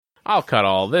I'll cut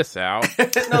all this out.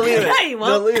 No, leave it. Hey,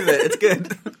 well- No, leave it. It's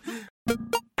good.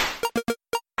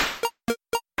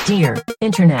 Dear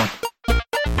Internet.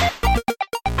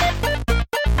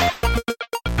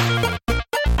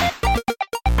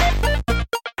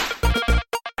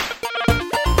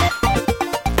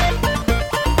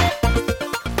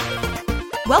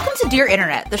 Welcome to Dear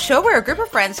Internet, the show where a group of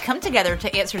friends come together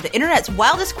to answer the internet's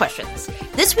wildest questions.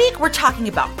 This week, we're talking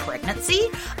about pregnancy,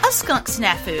 a skunk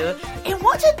snafu, and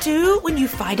what to do when you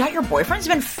find out your boyfriend's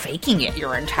been faking it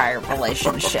your entire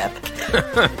relationship.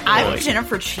 I'm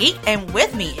Jennifer Cheek, and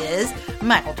with me is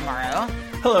Michael Demaro,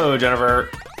 Hello, Jennifer.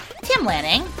 Tim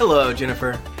Lanning, Hello,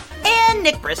 Jennifer. and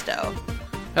Nick Bristow.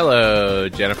 Hello,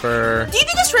 Jennifer. Do you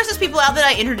think it stresses people out that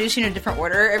I introduce you in a different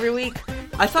order every week?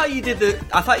 I thought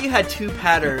you had two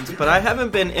patterns, but I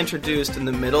haven't been introduced in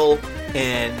the middle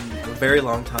in a very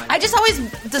long time. I just always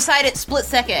decide it split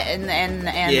second, and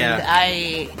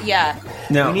Yeah.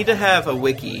 No, We need to have a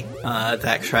wiki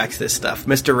that tracks this stuff.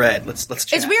 Mr. Red, let's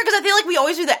chat. It's weird because I feel like we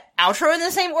always do the outro in the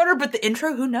same order, but the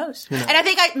intro, who knows? And I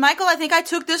think I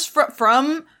took this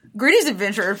from Gritty's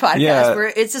Adventure podcast, where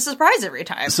it's a surprise every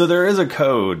time. so there is a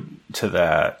code to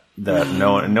that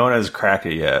no one has cracked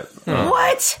it yet.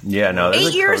 What? Yeah, no, there's 8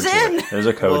 a code years to in? it. There's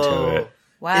a code Whoa. to it.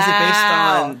 Wow. Is it based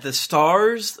on the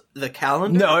stars, the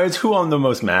calendar? No, it's who I'm the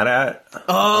most mad at.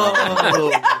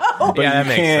 Oh, But Yeah, that you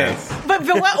makes can't- sense. But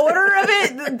what order of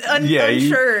it?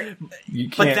 Unsure. You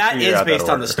can't but that figure is out based on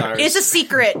order. the stars. It's a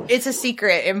secret. It's a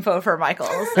secret info for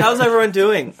Michaels. How's everyone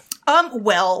doing?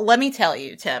 Well, let me tell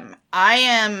you, Tim.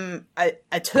 I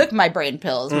took my brain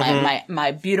pills,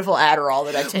 my beautiful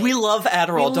Adderall that I take. We love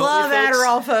Adderall, We don't love we, folks?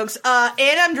 Adderall, folks.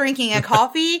 And I'm drinking a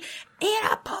coffee, and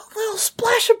I put a little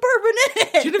splash of bourbon in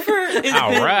it. Jennifer,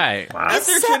 All right. It's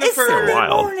After Sunday Jennifer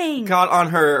Wild. morning. got on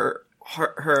her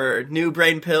new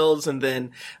brain pills and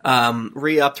then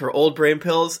re-upped her old brain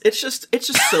pills. It's just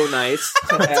so nice.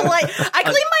 to have. Like, I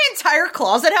cleaned my entire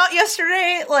closet out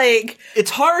yesterday. Like,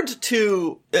 It's hard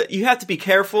to. You have to be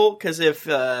careful because if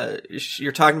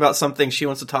you're talking about something she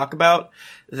wants to talk about,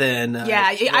 then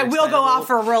yeah, it's I very will go excitable. off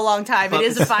for a real long time. It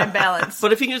is a fine balance.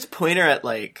 But if you can just point her at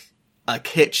like a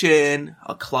kitchen,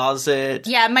 a closet.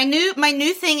 Yeah, my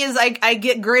new thing is I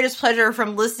get greatest pleasure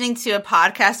from listening to a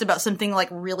podcast about something like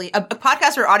really a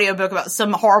podcast or audiobook about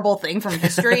some horrible thing from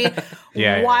history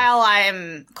Yeah. while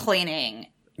I'm cleaning.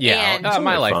 Yeah, And,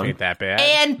 my life fun. ain't that bad.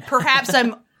 and perhaps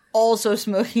I'm also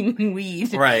smoking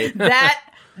weed. Right.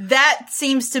 That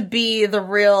seems to be the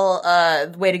real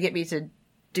way to get me to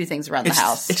do things around the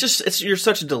house. You're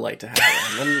such a delight to have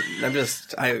around.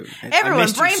 I Everyone,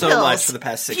 missed brain you so pills. much for the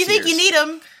past 6 If you years. think you need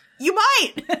them, you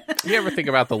might. You ever think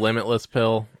about the Limitless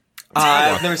pill?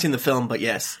 I've never seen the film, but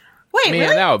yes. Wait, Man,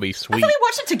 really? that would be I sweet. thought we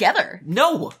watched it together.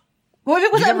 No. Was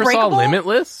it You never saw Unbreakable?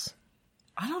 Limitless?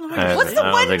 I don't know. I What's the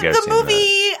don't one? think I've The seen movie?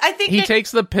 that. I think He it-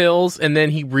 takes the pills and then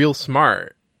he real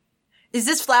smart. Is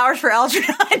this Flowers for Algernon?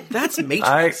 That's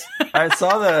Matrix. I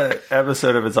saw the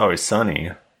episode of It's Always Sunny.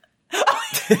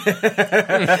 But that's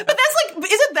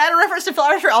like, isn't that a reference to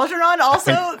Flowers for Algernon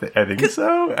also? I think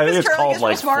so. I think it's Charlie called gets real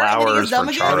like smart and then he Flowers gets dumb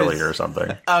for again? Charlie or something.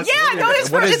 Okay, Yeah, look no, at it's,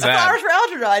 it. What is it's that? Flowers for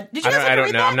Algernon. Did you guys I ever don't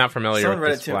read know. that? I'm not familiar Someone with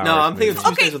read this it too. Flowers No, I'm thinking movie.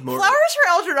 of Tuesdays with Morrie. Flowers for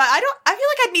Algernon. I feel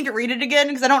like I'd need to read it again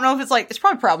because I don't know if it's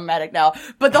probably problematic now.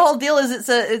 But the whole deal is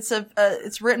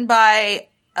it's written by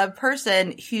a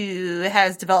person who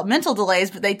has developmental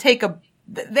delays, but they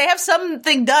have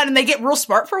something done and they get real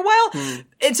smart for a while.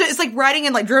 It's like writing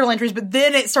in like journal entries, but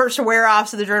then it starts to wear off,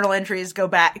 so the journal entries go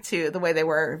back to the way they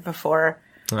were before.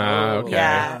 Okay.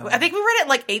 Yeah, I think we read it in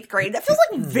like 8th grade. That feels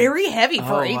like very heavy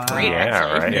for 8th grade. Yeah,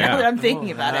 Actually, right. now Yeah. that I'm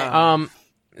thinking about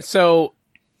it. So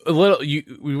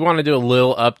we want to do a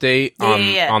little update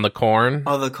Yeah. on the corn.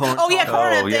 Oh, the corn. Oh yeah,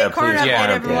 corn Oh, update. yeah, Corn please. update, Yeah.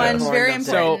 everyone. Yeah. Very Corn update.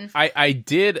 So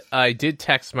important. I did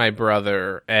text my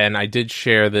brother and I did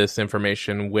share this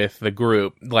information with the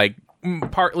group, like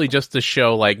partly just to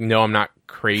show like, no, I'm not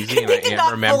crazy and I They did am not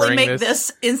fully remembering make this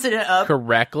this incident up.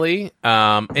 correctly.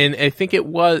 And I think it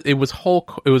was whole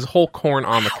corn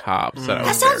on the cob. So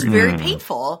That sounds very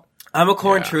painful. I'm a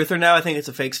corn Yeah. truther now. I think it's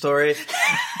a fake story.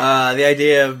 The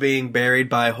idea of being buried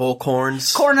by whole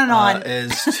corns Corn-anon.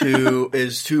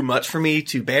 is too much for me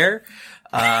to bear.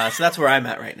 So that's where I'm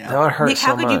at right now. That would hurt Nick, so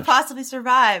how could much. you possibly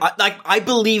survive? I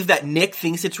believe that Nick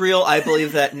thinks it's real. I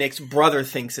believe that Nick's brother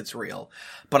thinks it's real.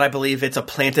 But I believe it's a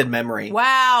planted memory.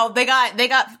 Wow, they got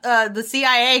the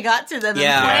CIA got to them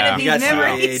Yeah. and You planted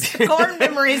got these CIA. memories, corn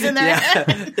memories in their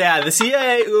head. Yeah, the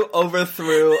CIA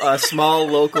overthrew a small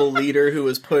local leader who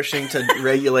was pushing to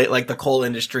regulate like the coal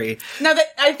industry. No,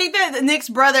 I think that Nick's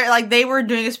brother, like they were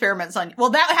doing experiments on you.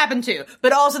 Well, that happened too,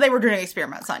 but also they were doing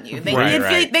experiments on you. They Right, did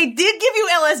right. they did give do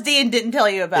LSD and didn't tell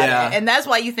you about Yeah. it, and that's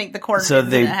why you think the corn So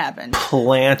they didn't happen.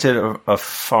 planted a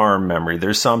farm memory.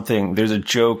 There's a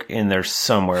joke in there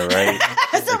somewhere, right?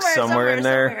 somewhere in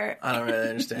there. I don't really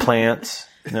understand. Plants.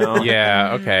 No.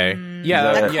 Yeah. Okay.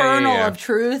 Yeah. The that- yeah, kernel yeah. of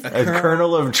truth. A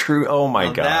kernel of truth. Oh my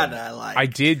Well, god. that I like. I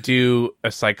did do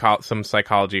some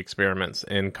psychology experiments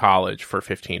in college for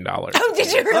 $15. Oh,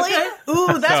 did you really? Okay.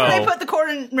 Ooh, that's So, where they put the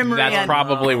corn memory That's in.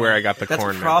 probably where I got the That's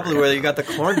corn. probably memory. where you got the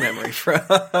corn memory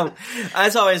from.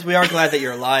 As always, we are glad that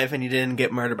you're alive and you didn't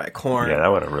get murdered by corn. Yeah, that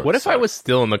would have really. What if I sucked. was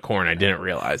still in the corn? I didn't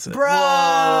realize it. Bro,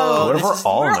 What if this we're is-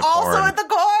 all in we're the also corn? at the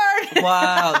corn.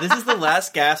 Wow, this is the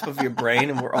last gasp of your brain,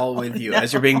 and we're all with you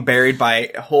as you're being buried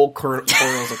by whole kernels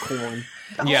of corn.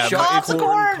 Yeah, Shot Giant cobs of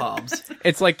corn. cobs.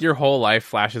 It's like your whole life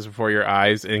flashes before your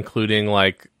eyes, including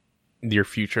like your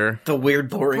future. The weird,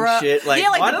 boring Bro. shit. Like, yeah,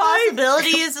 like why the did I-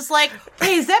 possibility is just like,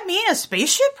 wait, is that me in a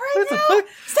spaceship right the now? fuck?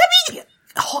 Does that mean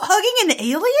hugging an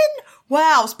alien?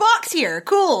 Wow, Spock's here.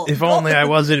 Cool. If only I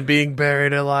wasn't being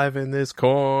buried alive in this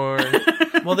corn.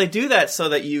 Well, they do that so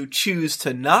that you choose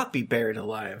to not be buried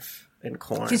alive in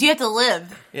corn. Because you have to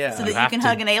live Yeah. so that You you have can to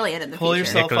hug an alien in the pull future.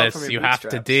 yourself up Nicholas, from your you have to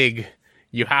bootstraps. dig.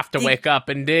 You have to wake up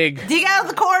and dig. Dig out of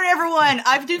the corn, everyone.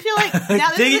 I do feel like now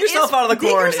this Digging is- yourself out of the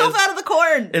corn Dig yourself is- out of the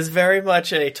corn. It's very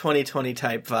much a 2020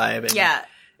 type vibe. And, Yeah.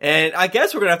 And I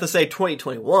guess we're going to have to say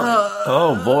 2021.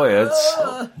 Oh boy, it's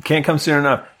can't come soon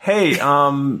enough. Hey,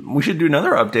 we should do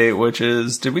another update, which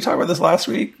is, did we talk about this last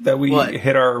week that we What?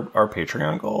 hit our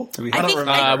Patreon goal? Did we? I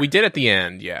think We did at the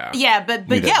end, yeah. yeah, but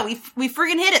did. yeah, we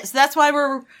friggin' hit it. So that's why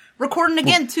we're recording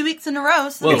again 2 weeks in a row.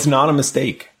 So It's not a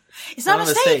mistake. it's not a not a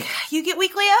mistake. mistake. You get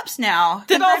weekly ups now.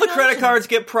 Did all the credit Congratulations. cards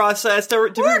get processed? Or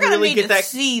did We're we gonna really need get to that?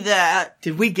 see that.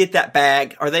 Did we get that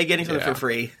bag? Are they getting something Yeah. for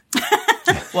free?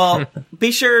 Well,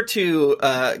 be sure to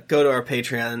go to our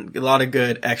Patreon. A lot of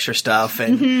good extra stuff,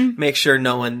 and make sure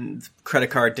no one's credit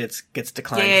card gets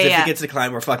declined. 'Cause Yeah, if yeah. it gets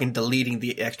declined, we're fucking deleting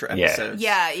the extra Yeah. episodes.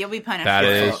 Yeah, you'll be punished. That for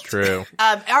it. is true.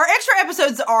 Our extra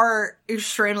episodes are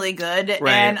extremely good,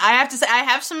 Right. and I have to say, I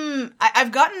have some.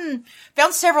 I've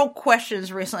found several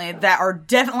questions recently that are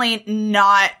definitely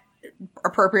not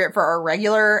appropriate for our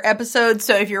regular episodes.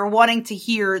 So if you're wanting to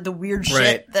hear the weird shit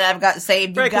Right. that I've got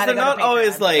saved, Right, you because gotta they're go not to Patreon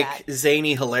always for like that.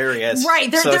 zany hilarious. Right,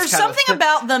 So there's it's kind of- something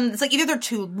about them. It's like either they're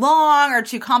too long or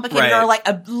too complicated, Right. or like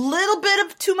a little bit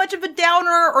of too much of a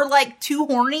downer, or like too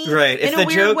horny, Right. in a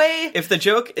weird way. If the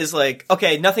joke is like,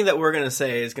 okay, nothing that we're gonna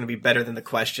say is gonna be better than the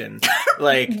question.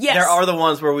 Like, Yes. there are the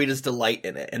ones where we just delight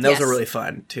in it, and those Yes. are really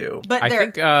fun too. But I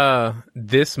they're think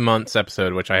this month's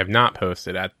episode, which I have not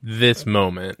posted at this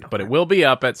moment, but it will be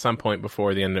up at some point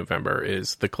before the end of November,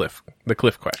 is the cliff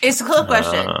question. it's a cool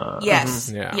question.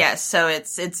 Yes, yeah. yes. So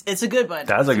it's a good one.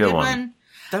 That's a It's good one.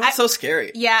 That was so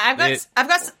scary. Yeah, I've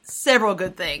got several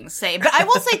good things to say, but I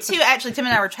will say too. Actually, Tim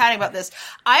and I were chatting about this.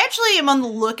 I actually am on the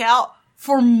lookout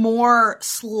for more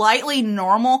slightly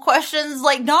normal questions,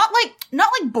 like not like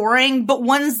boring, but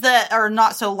ones that are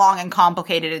not so long and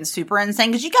complicated and super insane.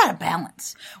 Because you got to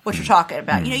balance what you're talking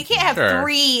about. You know, you can't have Sure.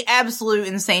 3 absolute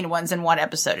insane ones in one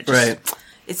episode. It just, Right.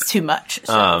 It's too much.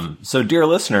 So. So, dear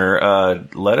listener,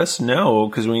 let us know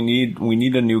because we need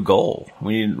a new goal.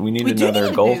 We need We do another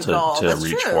need a goal new to goal. That's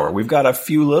reach true. for. We've got a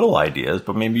few little ideas,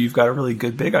 but maybe you've got a really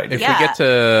good big idea. If Yeah. we get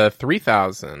to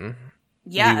 3,000,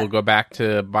 Yeah. we will go back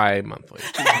to bi-monthly.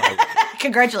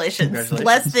 Congratulations.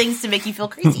 Less things to make you feel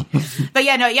crazy. But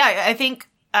yeah, no, yeah, I think,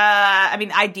 I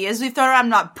mean, ideas we've thrown around, I'm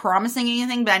not promising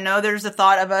anything, but I know there's a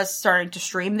thought of us starting to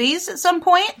stream these at some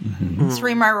point.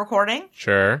 Stream our recording,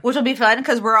 Sure. which will be fun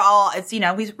because we're all, it's, you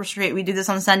know, we do this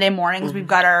on Sunday mornings. We've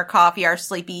got our coffee, our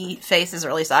sleepy faces, or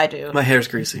at least I do. My hair's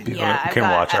greasy. Yeah, I've can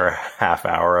got- watch our half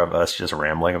hour of us just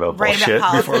rambling about Right, about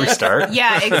bullshit before we politics. start.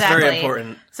 Yeah, exactly. very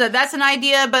important. So that's an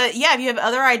idea, but yeah, if you have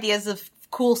other ideas of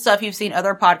cool stuff you've seen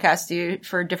other podcasts do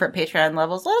for different Patreon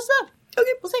levels, let us know. Okay,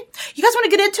 we'll see. You guys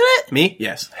want to get into it? Me?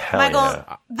 Yes. Hell Michael,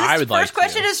 yeah. this I would first like to.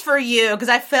 question is for you because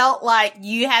I felt like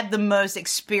you had the most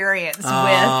experience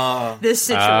Oh. with this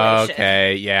situation.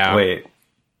 Okay, yeah. Wait,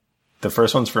 the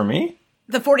first one's for me?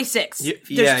 The 46. Yeah,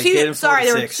 There's get two. him Sorry,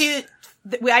 there were 46.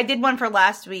 two. I did one for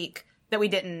last week that we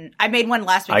didn't. I made one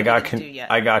last week. I that got we didn't do yet.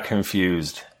 I got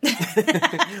confused.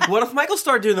 What if Michael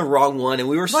started doing the wrong one and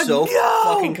we were so no!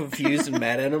 fucking confused and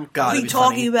mad at him? God, what are it'd you be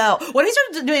talking funny. about? What if he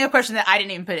started doing a question that I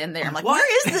didn't even put in there? I'm like,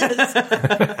 where is this?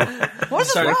 What is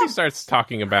this Sorry, What if he wrong? starts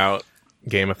talking about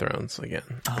Game of Thrones again?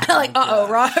 Like,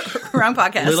 wrong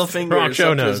podcast. Little Wrong fingers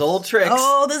show up to his notes. old tricks.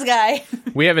 Oh, this guy.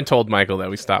 We haven't told Michael that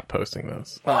we stopped posting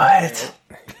those. What?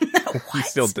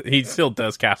 He still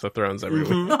does Cast of Thrones every week.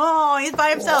 Oh, he's by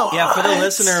himself. Yeah, for the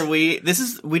listener, we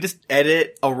just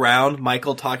edit around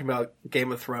Michael talking about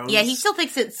Game of Thrones. Yeah, he still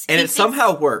thinks it's... And he it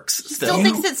somehow works still still.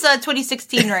 thinks it's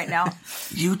 2016 right now.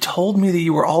 You told me that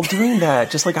you were all doing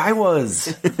that, just like I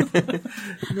was.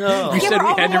 No. You said we're we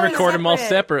all had to going record them all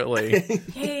separate. separately.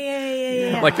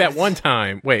 Yeah. Like that one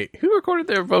time. Wait, who recorded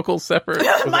their vocals separate?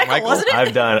 Was it Michael, wasn't it?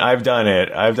 I've done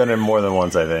it. I've done it more than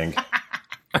once, I think.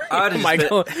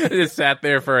 Michael just sat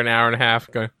there for an hour and a half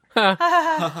going,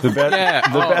 The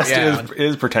best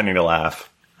is pretending to laugh.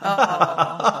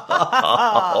 I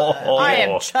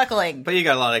am chuckling. But you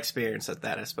got a lot of experience at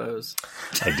that, I suppose.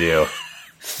 I do.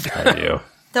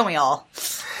 Don't we all?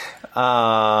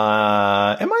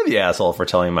 Am I the asshole for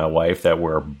telling my wife that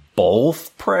we're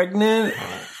both pregnant?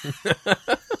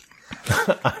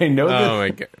 I know oh my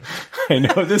god. I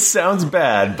know this sounds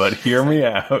bad, but hear me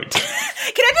out.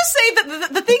 Can I just say that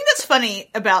the thing that's funny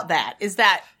about that is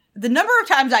that the number of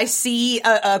times I see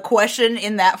a question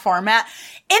in that format,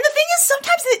 and the thing is,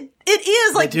 sometimes it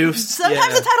is like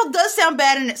sometimes the title does sound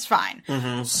bad and it's fine.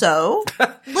 Mm-hmm. So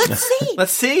let's see.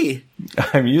 Let's see.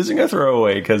 I'm using a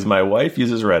throwaway because my wife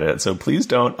uses Reddit, so please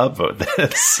don't upvote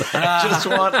this. I just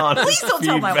want honest Please don't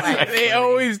tell my feedback. wife. They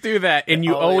always do that, and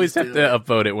you always have to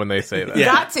upvote it when they say that. Yeah.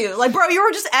 Got to. Like, bro, you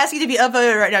were just asking to be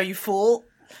upvoted right now, you fool.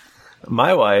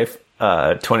 My wife,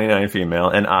 29 female,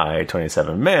 and I,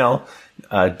 27 male,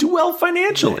 do well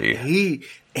financially.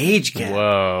 Age gap.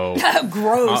 Whoa.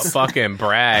 Gross. Fucking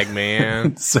brag,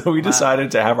 man. So we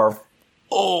decided to have our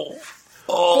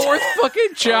Fourth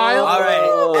fucking child? All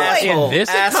right, asshole, In this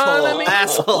economy?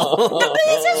 asshole. No, but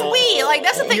it's just we. Like,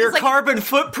 that's the thing. Your It's like, carbon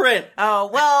footprint. oh,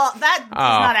 well, that is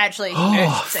not actually.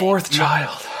 fourth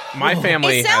child. My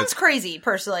family It sounds has... crazy,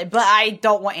 personally, but I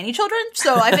don't want any children,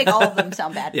 so I think all of them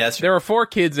sound bad. Yes. There are 4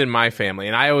 kids in my family,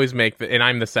 and I always make and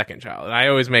I'm the second child, and I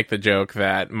always make the joke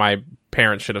that my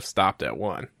parents should have stopped at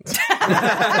 1.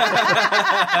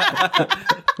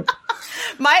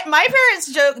 My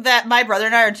parents joke that my brother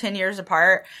and I are 10 years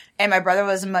apart, and my brother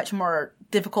was a much more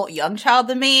difficult young child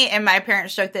than me, and my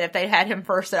parents joke that if they'd had him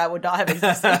first, that I would not have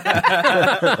existed.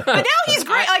 But now he's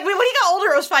great. Like, when he got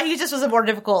older, it was fine. He just was a more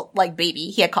difficult, like, baby.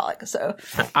 He had colic, so.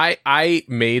 I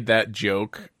made that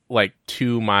joke, like,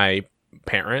 to my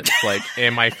parents, like,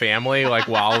 and my family, like,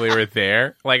 while we were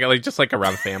there, like just like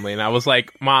around the family, and I was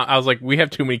like, Mom, we have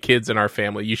too many kids in our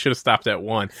family, you should have stopped at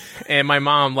 1. And my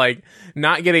mom, like,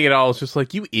 not getting it all, was just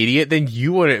like, you idiot, then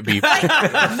you wouldn't be Yeah,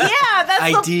 that's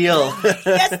Ideal.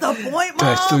 that's the point, Mom.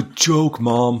 That's the joke,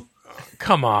 Mom.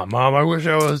 Come on, Mom, I wish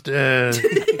I was dead.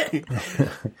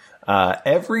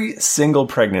 Every single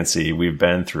pregnancy we've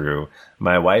been through,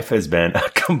 my wife has been a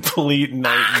complete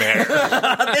nightmare.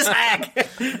 This hack.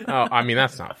 Oh, I mean,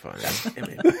 that's not funny.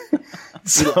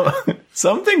 So,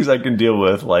 some things I can deal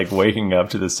with, like waking up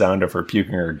to the sound of her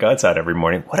puking her guts out every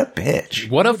morning. What a bitch.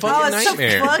 What a Oh, fucking it's so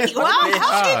nightmare. funny. Wow,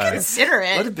 how do you consider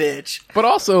What a it? bitch. But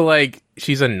also, like,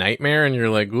 she's a nightmare, and you're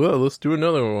like, well, let's do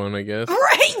another one, I guess.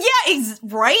 Right? Yeah,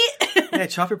 right? Yeah,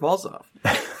 chop your balls off.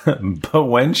 But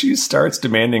when she starts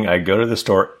demanding I go to the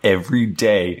store every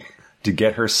day to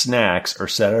get her snacks or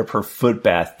set up her foot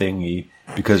bath thingy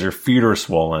because her feet are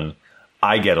swollen,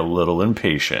 I get a little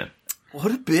impatient.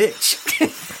 What a bitch.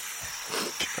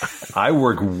 I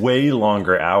work way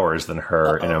longer hours than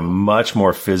her in a much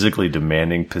more physically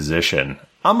demanding position.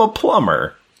 I'm a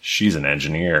plumber. She's an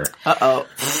engineer. Uh-oh.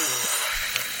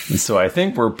 And so I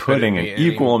think we're putting an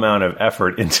equal amount of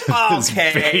effort into this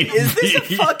baby. Is this a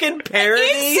fucking parody?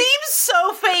 It seems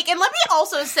so fake. And let me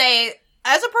also say,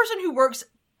 as a person who works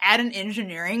at an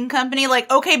engineering company,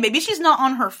 like, okay, maybe she's not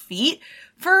on her feet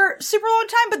for a super long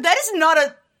time, but that is not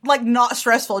a, like, not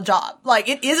stressful job. Like,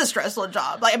 it is a stressful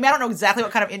job. Like, I mean, I don't know exactly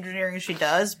what kind of engineering she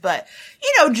does, but,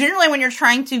 you know, generally when you're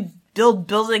trying to build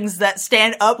buildings that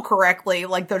stand up correctly,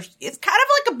 like, it's kind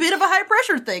of like a bit of a high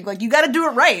pressure thing. Like, you gotta do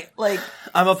it right. Like,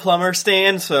 I'm a plumber,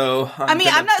 Stan, so I'm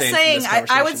not saying,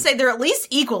 I would say they're at least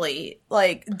equally,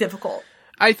 like, difficult.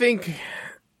 I think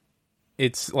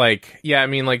it's like, yeah, I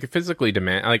mean, like, physically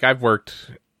demand. Like, I've worked,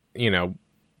 you know,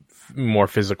 more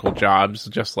physical jobs,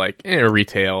 just like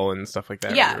retail and stuff like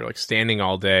that. Yeah. Where you're like standing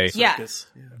all day. Yeah.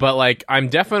 But like, I'm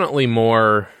definitely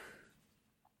more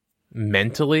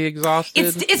mentally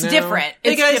exhausted. It's now. different.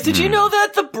 Hey It's guys, different. did you know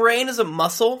that the brain is a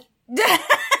muscle?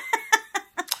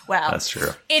 Wow. That's true.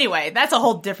 Anyway, that's a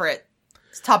whole different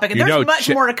topic, and You there's know, much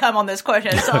more to come on this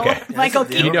question. So, Okay. Michael, Yeah,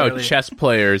 keep You know, really. chess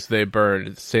players, they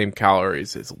burn the same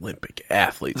calories as Olympic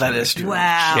athletes. That when is they true. do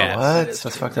Wow. chess. What?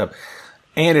 That's fucked up.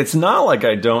 And it's not like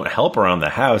I don't help around the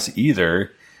house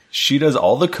either. She does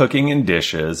all the cooking and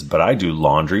dishes, but I do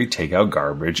laundry, take out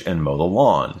garbage, and mow the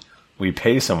lawn. We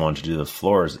pay someone to do the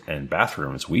floors and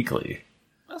bathrooms weekly.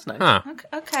 That's nice. Huh.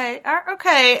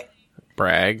 Okay.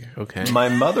 Brag. Okay. My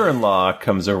mother-in-law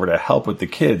comes over to help with the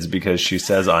kids because she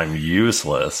says I'm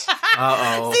useless.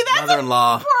 Uh-oh. See, that's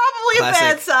Mother-in-law. probably Classic. a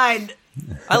bad sign.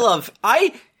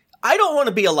 I don't want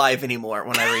to be alive anymore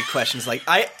when I read questions. Like,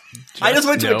 I just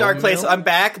went to a dark place. I'm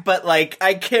back, but, like,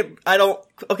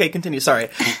 okay, continue. Sorry.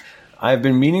 I've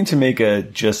been meaning to make a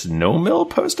just no mill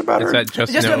post about Is her. that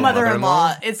just Just no a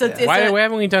mother-in-law. It's Why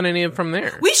haven't we done any from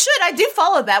there? We should. I do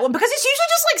follow that one because it's usually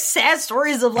just like sad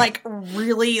stories of like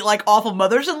really like awful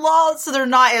mothers-in-law, so they're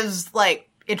not as like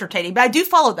entertaining. But I do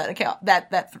follow that account, that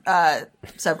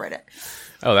subreddit.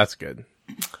 Oh, that's good.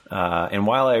 And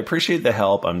while I appreciate the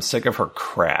help, I'm sick of her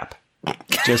crap.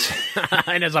 Just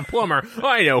And as a plumber,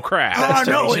 I know crap. You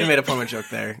should have made a plumber joke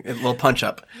there. A little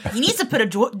punch-up. He needs to put a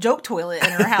joke toilet in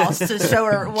her house to show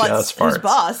her what's Just who's farts.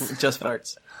 boss. Just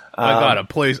farts.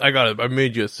 I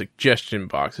made you a suggestion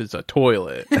box. It's a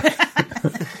toilet.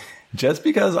 Just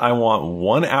because I want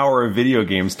 1 hour of video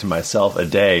games to myself a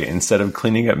day instead of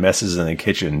cleaning up messes in the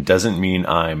kitchen doesn't mean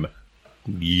I'm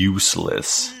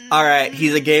useless. All right,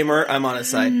 he's a gamer. I'm on his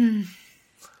side.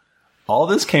 All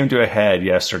this came to a head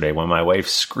yesterday when my wife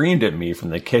screamed at me from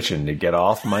the kitchen to get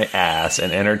off my ass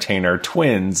and entertain our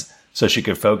twins so she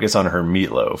could focus on her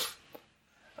meatloaf.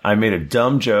 I made a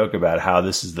dumb joke about how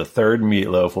this is the third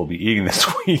meatloaf we'll be eating this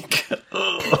week.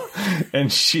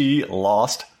 And she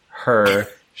lost her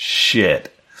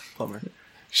shit. Plumber.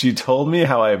 She told me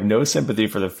how I have no sympathy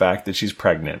for the fact that she's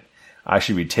pregnant. I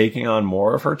should be taking on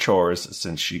more of her chores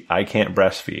since I can't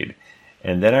breastfeed.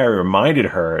 And then I reminded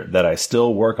her that I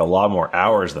still work a lot more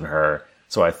hours than her,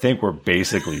 so I think we're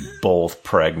basically both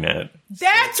pregnant.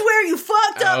 That's where you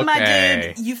fucked up, my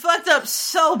Okay. dude. You fucked up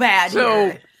so bad. So,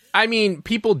 here. I mean,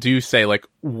 people do say, like,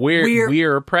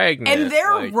 we're pregnant. And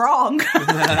they're like, wrong. No,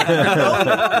 you're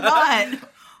not.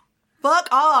 Fuck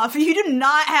off. You do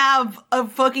not have a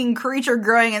fucking creature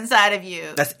growing inside of you.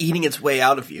 That's eating its way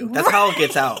out of you. That's how it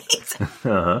gets out.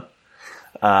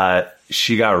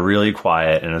 She got really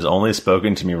quiet and has only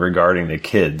spoken to me regarding the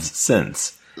kids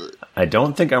since. I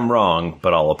don't think I'm wrong,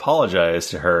 but I'll apologize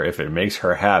to her if it makes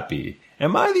her happy.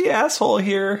 Am I the asshole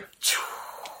here?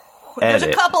 There's a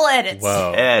Edit. couple edits.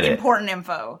 Whoa. Edit. Important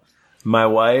info. My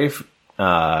wife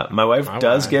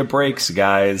does get breaks,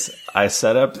 guys. I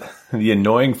set up the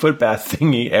annoying foot bath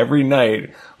thingy every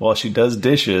night while she does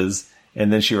dishes,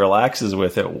 and then she relaxes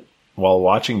with it while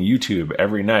watching YouTube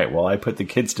every night while I put the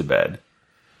kids to bed.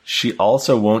 She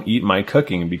also won't eat my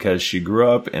cooking because she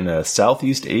grew up in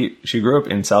Southeast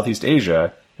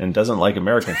Asia and doesn't like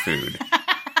American food.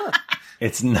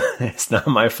 It's not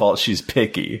my fault she's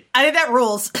picky. I think that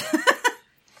rules.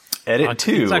 Edit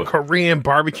 2. It's a Korean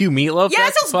barbecue meatloaf? Yeah,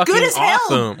 it That's sounds good fucking as hell.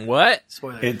 awesome. What?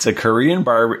 Spoiler. It's a Korean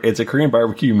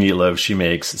barbecue meatloaf she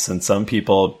makes, since some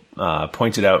people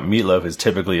pointed out meatloaf is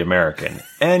typically American.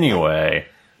 Anyway,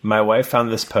 my wife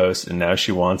found this post and now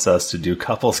she wants us to do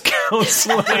couples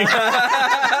counseling.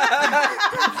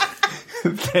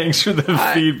 Thanks for the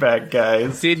feedback,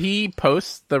 guys. Did he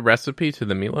post the recipe to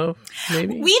the meatloaf?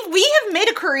 Maybe? We have made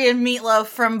a Korean meatloaf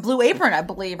from Blue Apron, I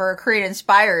believe, or Korean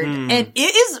inspired, and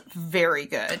it is very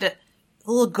good. A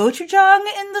little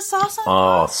gochujang in the sauce.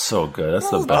 Oh, so good.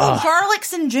 That's the little best.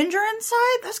 garlics and ginger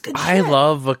inside. That's good. I shit.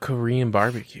 love a Korean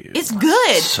barbecue It's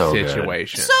good. So good.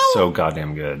 situation. So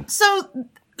goddamn good. So,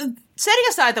 setting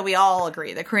aside that we all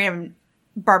agree that Korean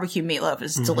barbecue meatloaf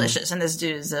is delicious, and this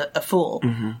dude is a fool.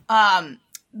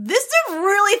 This dude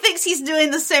really thinks he's doing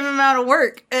the same amount of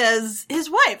work as his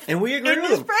wife, And we agree in with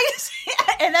his him. pregnancy,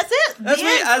 and that's it. The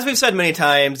end. As we've said many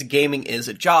times, gaming is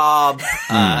a job.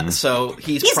 So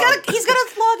he's He's got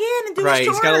to log in and do right. his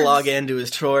chores. He's got to log in, do his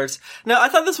chores. Now, I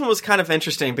thought this one was kind of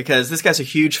interesting because this guy's a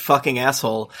huge fucking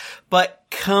asshole. But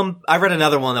I read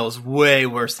another one that was way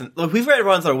worse than. Look, we've read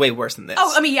ones that are way worse than this.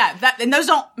 Oh, I mean, yeah, and those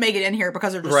don't make it in here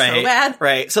because they're just so bad.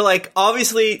 Right. So, like,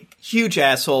 obviously, huge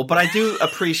asshole, but I do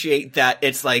appreciate that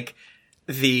it's like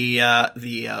the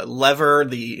lever,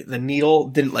 the needle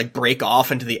didn't like break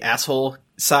off into the asshole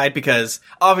side because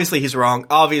obviously he's wrong.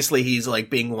 Obviously he's like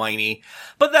being whiny.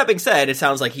 But that being said, it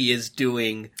sounds like he is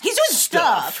doing He's doing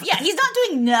stuff. Yeah, he's not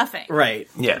doing nothing. right.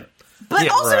 Yeah. But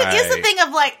also, it is the right. thing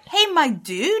of like, hey, my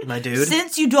dude, dude.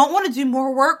 since you don't want to do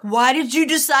more work, why did you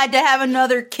decide to have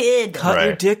another kid? Cut your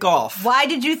Right. dick off. Why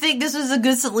did you think this was a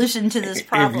good solution to this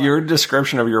problem? If your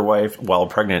description of your wife while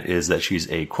pregnant is that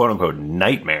she's a quote-unquote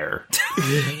nightmare,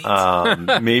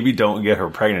 maybe don't get her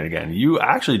pregnant again. You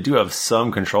actually do have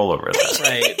some control over that.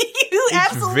 Right. You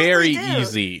absolutely Very do.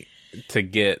 easy to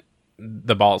get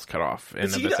the balls cut off in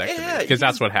the you don't- vasectomy yeah, because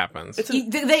that's what happens.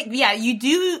 You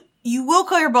do you will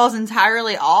cut your balls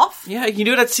entirely off. Yeah, you can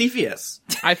do it at CVS.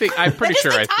 I'm pretty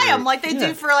sure I tie them threw. like they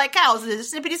do for like cows.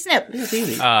 It's snippity snip. It's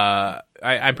easy.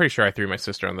 I'm pretty sure I threw my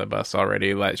sister on the bus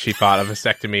already. Like she thought a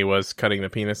vasectomy was cutting the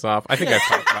penis off. I think I've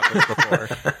talked about this before.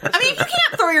 I mean, if you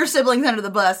can't throw your siblings under the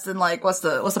bus, then like, what's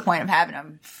the point of having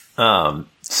them?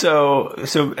 So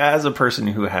as a person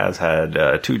who has had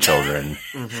 2 children,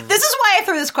 This is why I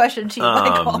threw this question to you,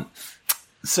 Michael.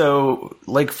 so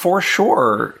like for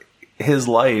sure, his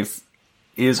life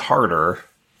is harder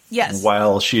Yes.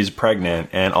 while she's pregnant,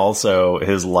 and also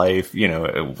his life,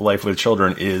 life with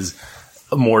children is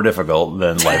more difficult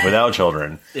than life without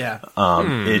children. Yeah.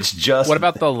 It's just What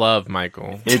about the love,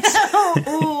 Michael? it's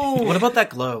What about that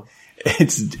glow?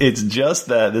 it's just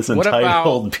that this What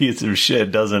entitled about- piece of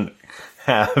shit doesn't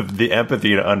have the empathy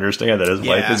to understand that his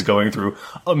wife Yeah. is going through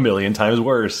a million times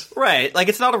worse. Right. Like,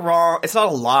 it's not a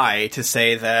lie to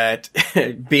say that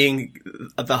being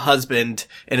the husband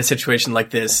in a situation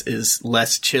like this is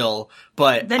less chill,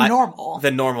 but Than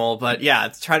normal. But yeah,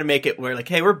 it's trying to make it where like,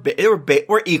 hey, we're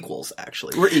equals,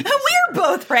 actually. We're equals. We're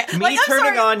both Me like, I'm turning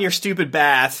sorry. on your stupid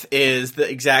bath is the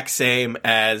exact same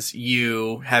as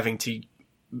you having to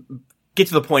get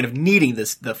to the point of needing the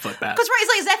foot bath. Because right, it's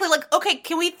like exactly like, okay,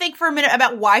 can we think for a minute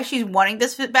about why she's wanting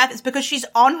this foot bath? It's because she's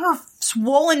on her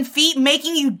swollen feet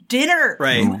making you dinner.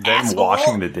 Right. you And then asshole.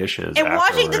 washing the dishes And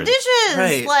washing the afterwards. dishes.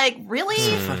 Right. Like, really?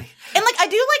 Funny. And like, I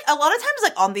do like, a lot of times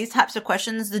like on these types of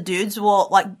questions, the dudes will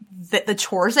like, the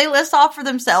chores they list off for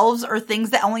themselves are things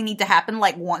that only need to happen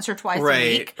like once or twice a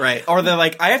week. Right. Or they're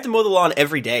like, I have to mow the lawn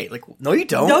every day. Like, no, you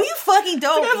don't. No, you fucking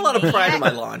don't. I have a lot of pride in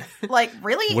my lawn. Like,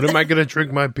 really? What am I gonna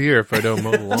drink my beer if I don't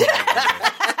mow the lawn?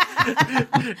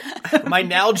 My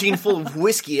Nalgene full of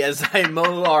whiskey as I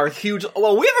mow our huge.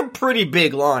 Well, we have a pretty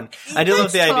big lawn. I do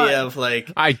love the That's idea fun. of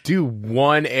like, I do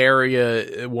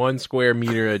 1 square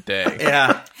meter a day.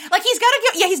 yeah, Like he's got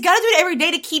to do it every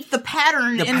day to keep the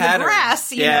pattern in pattern. the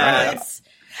grass. You Yeah. know, it's.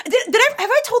 Have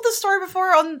I told this story before?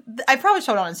 I probably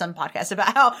told it on some podcast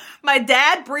about how my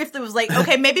dad briefly was like,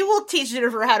 "Okay, maybe we'll teach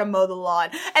Jennifer how to mow the lawn,"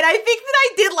 and I think that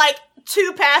I did like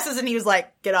 2 passes, and he was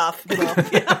like, "Get off, get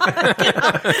off, get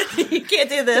off. You can't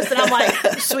do this." And I'm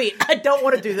like, "Sweet, I don't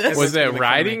want to do this." Was it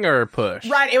riding or push?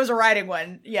 Right? It was a riding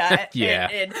one. Yeah, Yeah.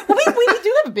 Well, we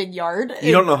do have a big yard.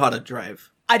 you don't know how to drive.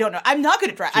 I don't know. I'm not good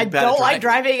at driving. I bad at don't like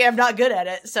driving. driving. I'm not good at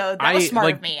it. So that was I, smart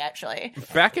like- of me, actually.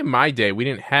 Back in my day, we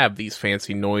didn't have these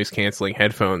fancy noise canceling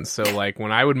headphones. So like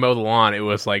when I would mow the lawn, it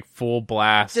was like full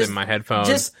blast Just- in my headphones,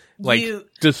 just like you-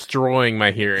 destroying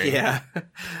my hearing. Yeah,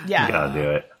 Yeah. You gotta do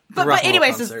it. But Rock and roll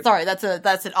anyways, concert. sorry, that's an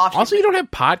option. Also, you don't have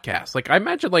podcasts. Like I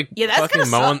imagine, like Yeah, that's fucking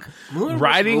gonna suck.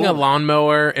 riding a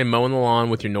lawnmower and mowing the lawn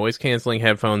with your noise canceling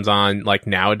headphones on. Like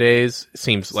nowadays,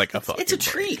 seems like a fucking it's a break.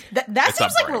 treat. that It's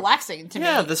seems a like break. relaxing to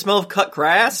Yeah, me. the smell of cut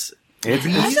grass. That's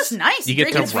just nice. You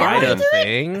get Drinking to ride beer a with it.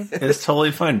 thing. It's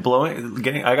totally fine.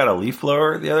 I got a leaf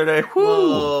blower the other day. Whoo,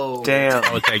 Whoa. damn.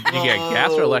 Oh, it's like you get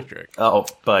gas or electric. Oh,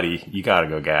 buddy, you gotta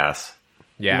go gas.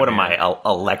 Yeah. What am man. I,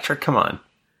 electric? Come on.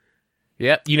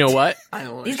 Yep. You know what? I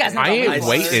don't These guys understand. know I ain't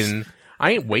Nice. waiting.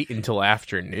 I ain't waiting until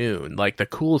afternoon. Like the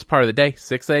coolest part of the day,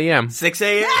 6 a.m. 6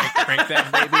 a.m. Crank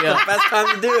that baby up. Best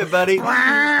time to do it, buddy. Get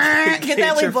that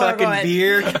your leaf blower fucking going.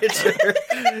 beer. Get your.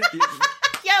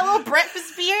 Yeah, a little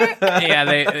breakfast beer.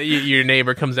 Yeah, your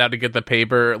neighbor comes out to get the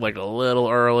paper like a little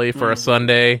early for a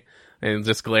Sunday, and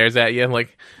just glares at you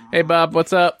like, "Hey, Bob,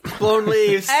 what's up?" Blown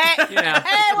leaves. Hey, Yeah.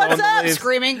 hey, what's Blowing the up? leaves.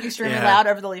 Screaming extremely Yeah. loud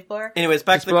over the leaf blower. Anyways,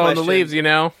 back to the Blowing question. the leaves, you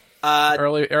know, Uh,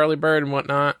 early bird and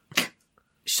whatnot.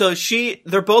 so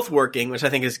they're both working, which I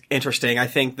think is interesting. I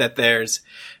think that there's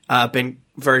been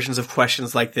versions of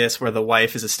questions like this where the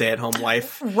wife is a stay-at-home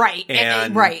wife, Right.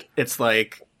 and right. it's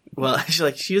like, well,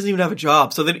 she doesn't even have a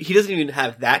job, so that he doesn't even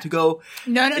have that to go.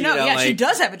 No. you know, Yeah, she like-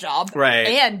 does have a job. Right.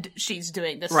 And she's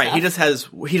doing this Right, stuff.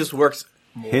 he just works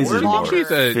more. His is more Do you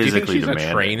think physically she's a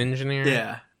demanding. train engineer?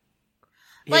 Yeah.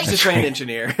 Like- He's a train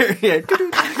engineer. Yeah.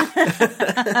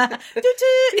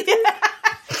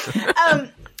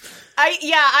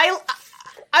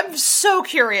 I'm so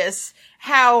curious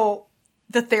how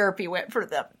the therapy went for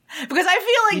them. Because I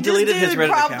feel He like deleted this his dude Reddit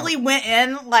probably went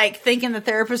in like thinking the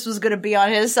therapist was going to be on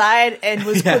his side and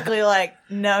was quickly like,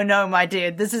 no, my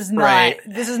dude, this is Right.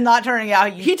 not turning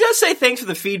out. He does say thanks for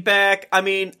the feedback. I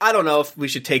mean, I don't know if we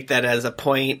should take that as a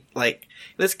point. Like,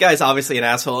 this guy's obviously an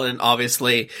asshole and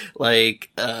obviously, like,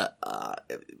 I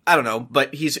don't know,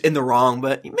 but he's in the wrong,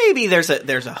 but maybe there's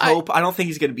a hope. I don't think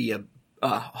he's going to be a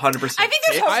 100%. I think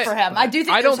there's hope for him. I do think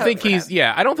I don't there's think hope for he's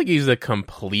him. I don't think he's a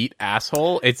complete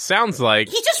asshole. It sounds like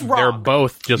He's just wrong. they're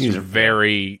both just He's-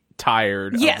 very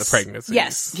tired of the pregnancy.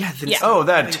 Yes. Yeah, then Yeah. Oh,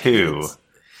 that too.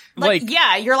 like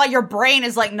yeah, you're like, your brain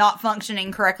is like not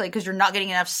functioning correctly because you're not getting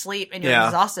enough sleep and you're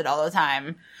exhausted all the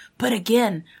time. But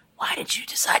again, why did you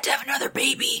decide to have another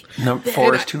baby? No,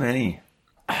 4 is too many.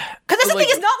 Because that's the thing,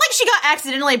 it's not like she got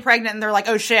accidentally pregnant and they're like,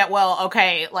 oh shit, well,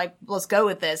 okay, like, let's go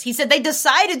with this. He said they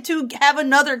decided to have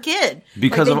another kid.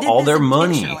 Because like, of did all this their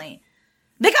money. intentionally.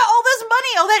 They got all this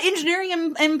money, all that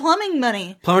engineering and plumbing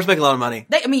money. Plumbers make a lot of money.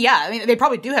 They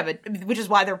probably do have it, which is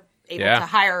why they're able to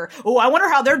hire. Oh, I wonder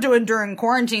how they're doing during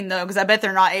quarantine though, because I bet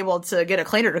they're not able to get a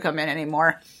cleaner to come in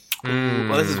anymore.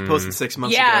 Well, this is posted 6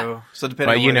 months ago, so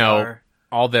depending on where you are.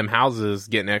 All them houses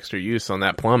getting extra use on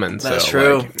that plumbing. That's so,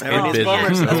 true. Like, Everyone needs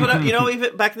plumbers. That's what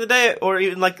even back in the day, or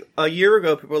even like a year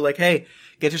ago, people were like, "Hey,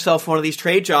 get yourself one of these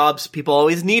trade jobs. People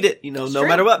always need it. No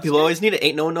matter what, people always need it.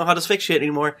 Ain't no one know how to fix shit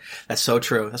anymore." That's so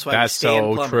true. That's why that's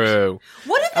so true.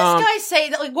 What did this guy say?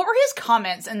 That, like, what were his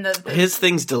comments? And his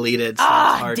thing's deleted.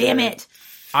 So damn it!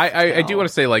 I do want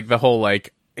to say, like, the whole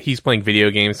like he's playing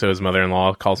video games, so his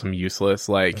mother-in-law calls him useless.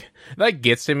 Like, that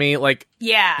gets to me. Like,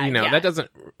 that doesn't.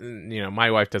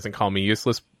 My wife doesn't call me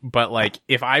useless, but like,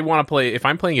 if I'm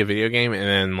playing a video game and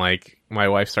then like my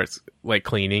wife starts like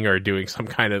cleaning or doing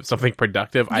something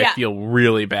productive, I feel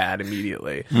really bad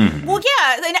immediately. Well,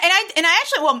 yeah, and I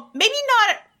actually, well, maybe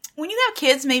not. When you have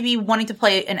kids, maybe wanting to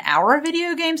play an hour of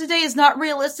video games a day is not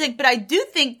realistic, but I do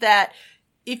think that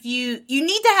if you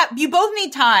both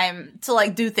need time to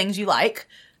like do things you like,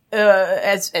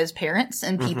 as parents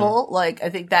and people, like,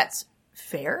 I think that's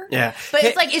fair. Yeah. But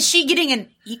it's like, is she getting an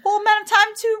equal amount of time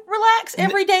to relax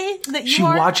every day that you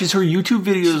are? She watches her YouTube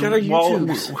videos while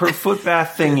her foot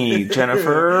bath thingy,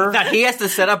 Jennifer. That he has to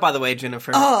set up, by the way,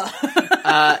 Jennifer.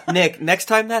 Nick, next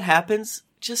time that happens,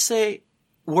 just say,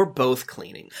 we're both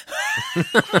cleaning. We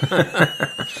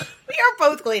are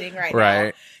both cleaning right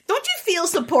now. Don't you feel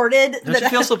supported? Don't you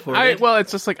feel supported? Well,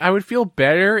 it's just like, I would feel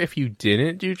better if you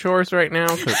didn't do chores right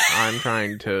now, because I'm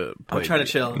trying to chill. I'm trying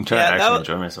to actually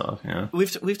enjoy myself, yeah.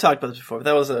 We've talked about this before, but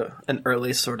that was an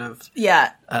early sort of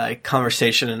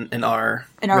conversation in our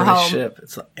relationship.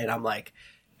 And I'm like,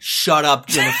 shut up,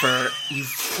 Jennifer, you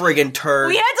friggin' turd.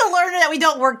 We had to learn that we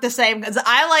don't work the same, because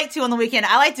I like to, on the weekend,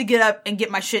 I like to get up and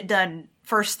get my shit done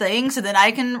first thing, so then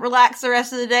I can relax the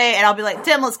rest of the day, and I'll be like,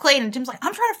 Tim, let's clean, and Tim's like,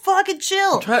 I'm trying to fucking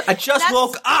chill. I just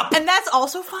woke up! And that's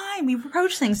also fine. We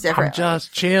approach things differently. I'm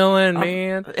just chilling,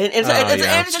 man. And it's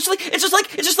just like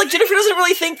Jennifer doesn't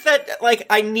really think that, like,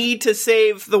 I need to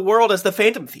save the world as the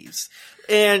Phantom Thieves.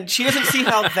 And she doesn't see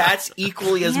how that's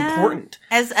equally as important.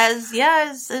 As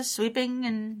sweeping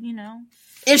and,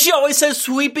 And she always says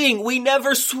sweeping. We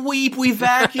never sweep. We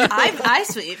vacuum. I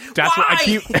sweep. That's what I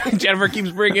keep. Jennifer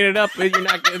keeps bringing it up, and you're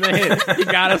not getting the hint. You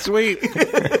gotta sweep.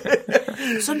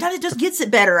 Sometimes it just gets it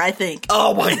better, I think.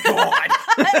 Oh my god!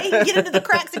 You can get into the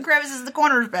cracks and crevices and the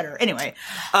corners better. Anyway,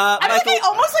 I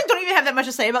almost like don't even have that much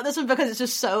to say about this one because it's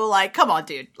just so like, come on,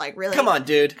 dude. Like, really? Come on,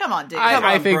 dude.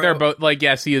 I think they're both like,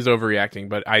 yes, he is overreacting,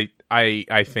 but I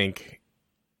think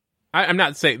I'm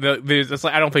not saying there's.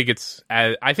 I don't think it's.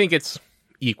 I think it's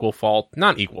equal fault,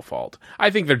 not equal fault.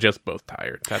 I think they're just both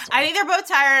tired. That's all. I think they're both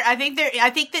tired. I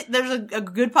think that there's a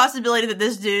good possibility that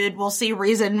this dude will see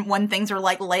reason when things are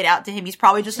like laid out to him. He's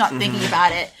probably just not thinking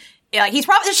about it. Like she's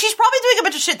probably doing a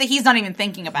bunch of shit that he's not even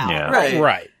thinking about. Yeah.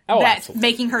 Right. Oh, that's absolutely.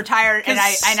 making her tired. And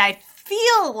I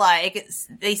feel like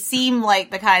they seem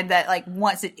like the kind that like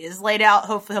once it is laid out,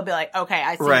 hopefully he'll be like, okay,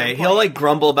 I see. Right. He'll like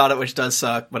grumble about it, which does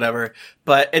suck, whatever.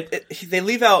 But they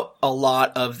leave out a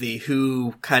lot of the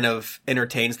who kind of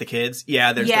entertains the kids.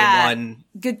 Yeah, there's the one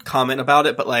good comment about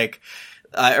it, but like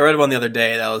I read one the other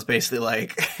day that was basically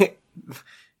like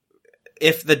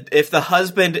if the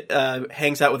husband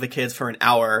hangs out with the kids for an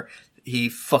hour, he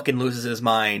fucking loses his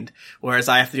mind, whereas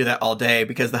I have to do that all day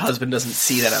because the husband doesn't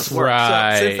see that as work.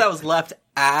 Right. So since that was left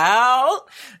out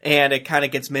and it kind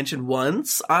of gets mentioned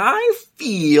once, I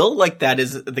feel like that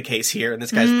is the case here, and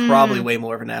this guy's probably way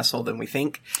more of an asshole than we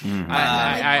think.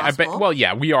 I bet. Well,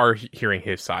 yeah, we are hearing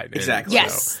his side. Exactly.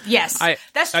 Yes,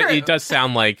 that's true. It does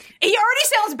sound like he already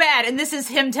sounds bad, and this is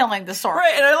him telling the story.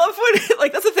 Right, and I love when,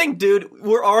 like, that's the thing, dude.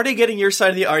 We're already getting your side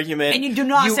of the argument. And you do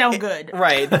not sound good.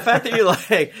 Right. The fact that you're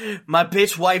like, my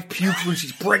bitch wife pukes when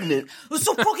she's pregnant. It was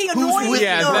so fucking annoying.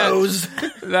 That was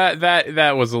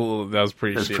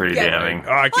pretty That's shitty. pretty damning.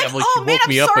 Oh, I can't believe she woke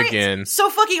me up again. It's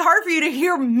so fucking hard for you to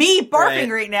hear me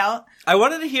barfing right now. I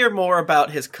wanted to hear more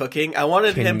about his cooking. I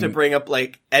wanted him to bring up,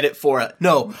 like, edit for it.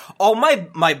 No, all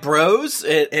my bros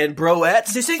and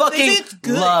broettes fucking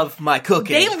love my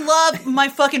cooking. They love my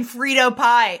fucking Frito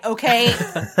pie, okay?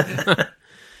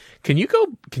 Can you go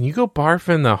barf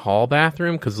in the hall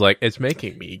bathroom? Because like it's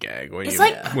making me gag when It's you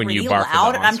like when pretty you barf. loud,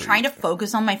 in and the I'm trying to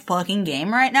focus on my fucking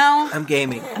game right now. I'm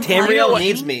gaming. playing Tamriel it.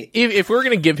 needs me. If we're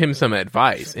gonna give him some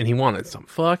advice, and he wanted some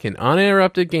fucking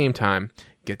uninterrupted game time,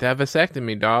 get that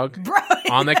vasectomy, dog. Bro.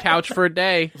 On the couch for a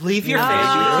day. Leave your No.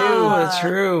 family. That's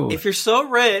true. If you're so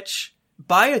rich,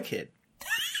 buy a kid.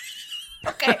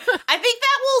 Okay, I think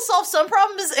that will solve some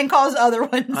problems and cause other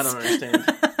ones. I don't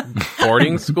understand.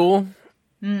 Boarding school.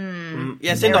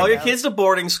 Yeah, send all your kids to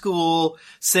boarding school.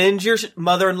 Send your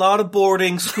mother-in-law to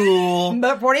boarding school.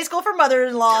 But boarding school for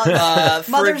mothers-in-law,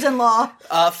 mothers-in-law.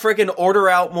 Friggin' order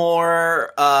out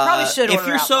more. Probably should If order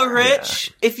you're out so more.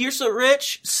 rich, if you're so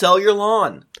rich, sell your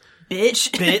lawn, Bitch.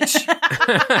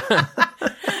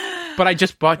 But I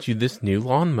just bought you this new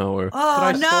lawnmower. Oh,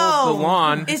 but I no. sold the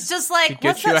lawn It's just like, get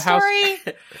what's you that a house- story?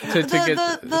 to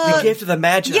get. the gift of the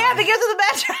Magi. Yeah, the gift of the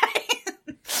Magi.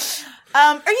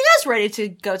 Are you guys ready to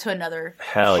go to another?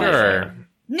 Hell Sure. yeah.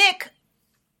 Nick,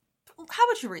 how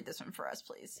about you read this one for us,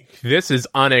 please? This is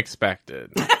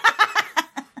unexpected.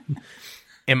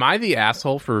 Am I the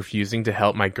asshole for refusing to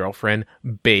help my girlfriend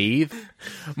bathe?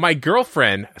 My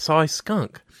girlfriend saw a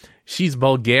skunk. She's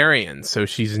Bulgarian, so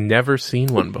she's never seen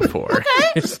one before.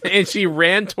 And she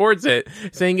ran towards it,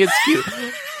 saying it's cute.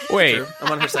 Wait,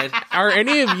 I'm on her side. are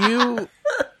any of you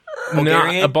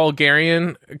not a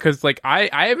Bulgarian? Because like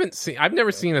I've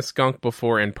never seen a skunk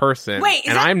before in person. Wait, is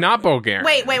and that- I'm not Bulgarian.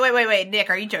 Wait, Nick,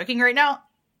 are you joking right now?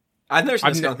 I've never seen a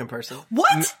I've skunk in person.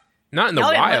 What? Not in the Y'all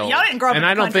didn't- wild. y'all didn't grow up and in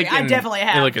I the don't country. think I in, definitely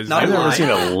have. in like a Not I've zoo. never Why? seen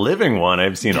a living one.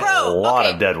 I've seen Bro, a lot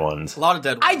okay. of dead ones. A lot of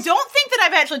dead ones. I don't think that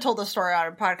I've actually told this story on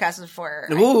a podcast before.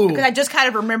 Ooh. Because I just kind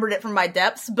of remembered it from my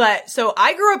depths. But so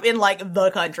I grew up in like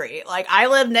the country. Like I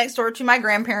lived next door to my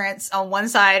grandparents on one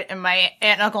side and my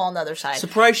aunt and uncle on the other side.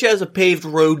 Surprised she has a paved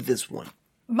road, this one.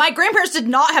 My grandparents did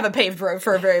not have a paved road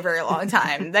for a very, very long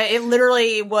time. It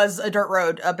literally was a dirt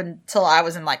road up until I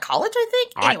was in like college, I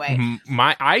think. Anyway.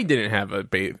 I didn't have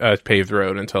a paved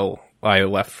road until I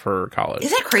left for college.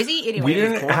 Is that crazy? Anyway. We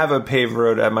didn't have a paved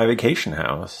road at my vacation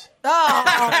house.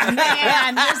 Oh,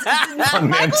 man. This is On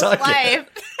Michael's Nantucket. life.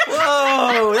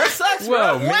 Whoa, that sucks.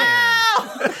 Whoa, man!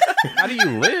 Wow. How do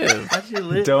you live? How'd you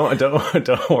live?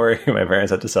 Don't worry. My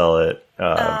parents had to sell it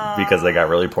because they got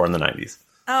really poor in the 90s.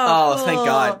 Oh, thank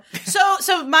God. So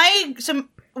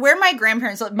where my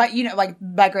grandparents live, my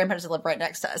grandparents live right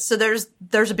next to us. So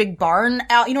there's a big barn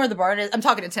out. You know where the barn is? I'm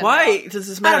talking to Tim. Why now. does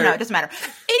this I matter? don't know. It doesn't matter.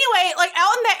 Anyway, like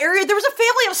out in that area, there was a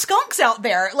family of skunks out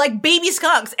there, like baby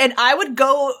skunks. And I would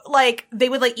go, like, they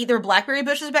would like eat their blackberry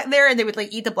bushes back there and they would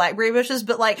like eat the blackberry bushes.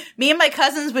 But like me and my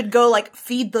cousins would go like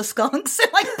feed the skunks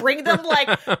and like bring them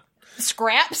like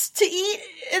scraps to eat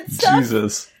and stuff.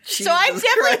 Jesus. So I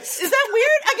definitely, Christ. is that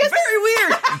weird? I guess Very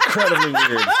weird. Incredibly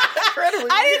weird.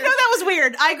 I didn't know that was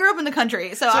weird. I grew up in the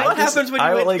country, so I what happens when you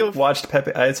I went like to go... watched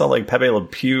Pepe. I saw like Pepe Le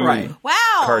Pew Right. wow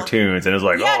cartoons, and it was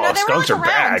like, Yeah, no, they were, skunks like, are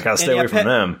bad. around. Gotta stay away from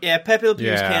them. Yeah, Pepe Le Pew's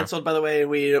Yeah. canceled, by the way.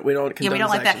 We don't condone Yeah, we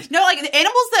don't his like actions. that. No, like the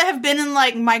animals that have been in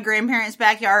like my grandparents'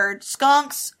 backyard: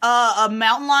 skunks, a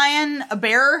mountain lion, a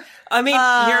bear. I mean,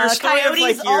 your story of coyotes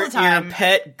like all your the time.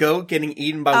 pet goat getting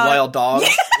eaten by wild dogs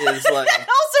is like... That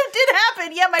also did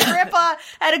happen. Yeah, my grandpa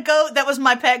had a goat that was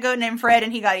my pet goat named Fred,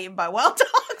 and he got eaten by wild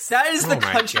dogs. That is the Oh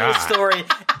my country God. story.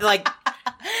 Like,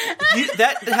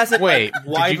 that hasn't Wait, like, did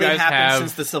you widely guys happened have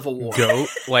since the Civil War. Goat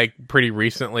like pretty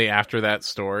recently after that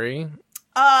story,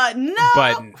 No.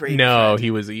 but Great no, friend.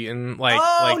 he was eaten like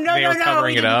Oh, no, they no, were no,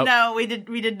 covering we it didn't. up. No,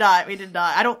 we did not.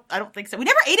 I don't think so. We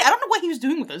never ate it. I don't know what he was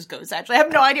doing with those goats, actually. I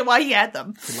have no idea why he had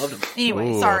them. Love them.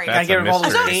 Anyway, Ooh, sorry. that's Gotta get a rid of all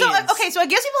those mystery. So, names. okay, so I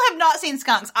guess people have not seen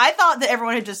skunks. I thought that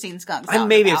everyone had just seen skunks. I out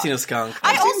maybe and have seen about. a skunk.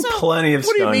 I also Plenty of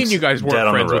What do you skunks. mean you guys dead weren't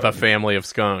on the friends with a road. family of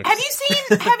skunks? have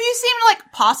you seen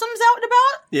like possums out and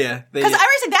about? Yeah. Because I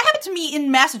recently that happened to me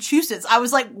in Massachusetts. I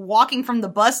was like walking from the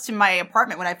bus to my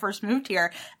apartment when I first moved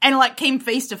here, and like came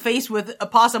face to face with a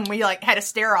possum. We like had a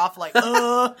stare off, like,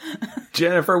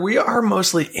 Jennifer, we are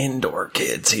mostly indoor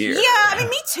kids here. Yeah, I mean,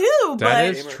 me too. That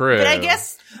is true. But I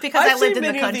guess because I've I lived seen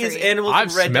in the many of these country. animals I've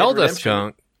in Red Dead smelled a Redemption.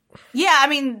 skunk. Yeah, I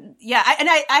mean, yeah,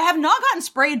 I have not gotten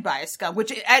sprayed by a skunk,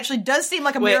 which actually does seem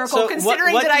like a Wait, miracle so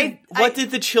considering what that what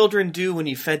did the children do when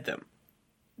you fed them?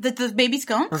 the baby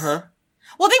skunks. Uh-huh.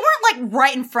 Well, they weren't like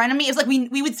right in front of me. It was like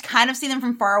we would kind of see them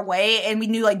from far away, and we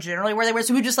knew like generally where they were,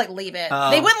 so we would just like leave it.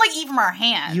 Oh. They wouldn't like eat from our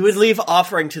hands. You would leave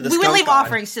offering to the we skunk would leave god.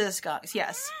 offerings to the skunks.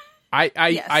 Yes.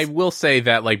 I will say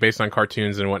that, like, based on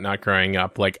cartoons and whatnot growing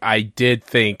up, like, I did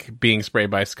think being sprayed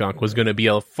by a skunk was going to be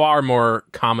a far more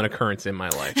common occurrence in my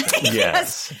life.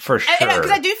 Yes, for sure.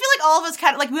 Because I do feel like all of us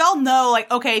kind of, like, we all know,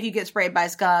 like, okay, if you get sprayed by a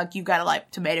skunk, you've got to,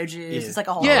 like, tomato juice. It's like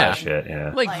a whole Yeah. Shit,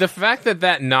 yeah. Like, the fact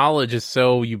that knowledge is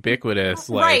so ubiquitous,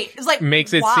 like, Right. It's like,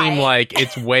 makes it why? seem like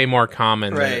it's way more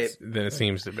common Right. than it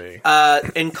seems to be.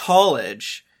 In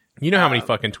college, You know how many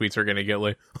fucking tweets are going to get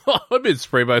like, oh, I've been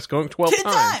sprayed by a skunk 12 10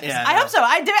 times. times. Yeah, I no. hope so.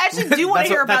 I actually do want to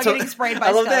hear about getting sprayed by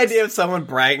I love skunks. the idea of someone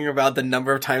bragging about the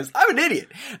number of times. I'm an idiot.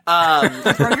 Bro,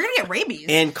 you're gonna get rabies.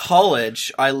 In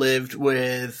college, I lived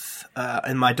with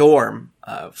in my dorm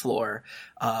floor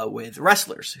with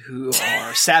wrestlers who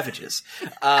are savages.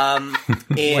 And,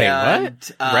 Wait,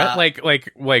 what?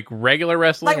 Like regular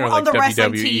wrestling like or on like the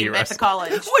wrestling WWE team at the wrestling?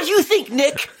 college. what do you think,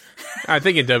 Nick? I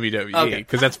think in WWE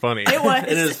because that's funny. It was.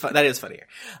 It is that is funnier.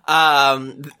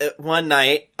 One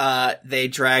night, they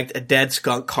dragged a dead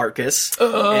skunk carcass and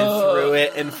threw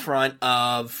it in front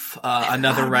of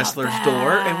another wrestler's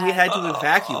door, and we had to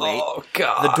evacuate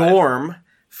the dorm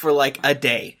for like a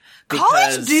day.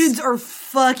 College dudes are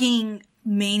fucking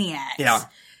maniacs. Yeah.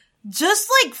 Just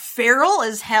like feral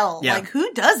as hell. Yeah. Like,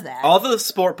 who does that? All the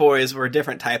sport boys were a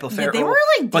different type of Yeah, feral. they were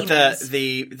like but demons.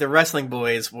 the wrestling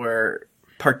boys were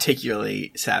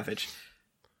particularly savage.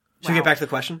 Should we get back to the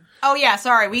question? Oh yeah,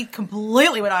 sorry, we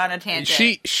completely went on a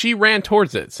tangent. She ran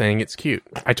towards it, saying it's cute.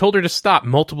 I told her to stop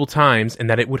multiple times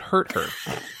and that it would hurt her.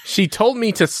 She told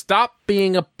me to stop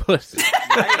being a pussy.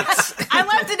 I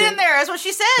left it in there. That's what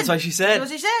she said. That's what she said. That's what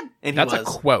she said. And he That's was. a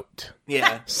quote.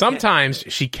 Yeah. Sometimes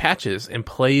she catches and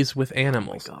plays with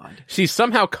animals. Oh my God. She's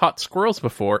somehow caught squirrels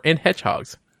before and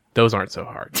hedgehogs. Those aren't so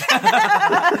hard.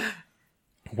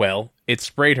 Well, it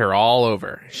sprayed her all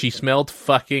over. She smelled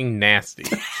fucking nasty.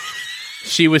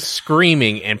 She was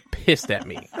screaming and pissed at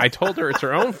me. I told her it's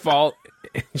her own fault.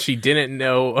 She didn't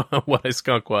know what a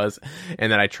skunk was,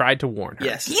 and that I tried to warn her.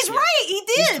 Yes. He's right. He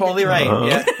did. He's totally right.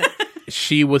 Yeah.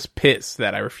 She was pissed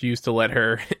that I refused to let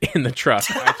her in the truck.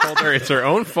 I told her it's her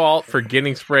own fault for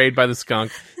getting sprayed by the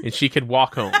skunk, and she could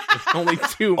walk home. It's only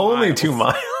 2 miles. Only 2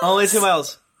 miles. Only 2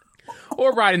 miles.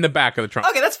 Or ride in the back of the trunk.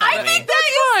 Okay, that's fine. I think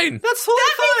Fine. that's totally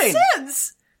that fine. makes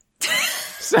sense.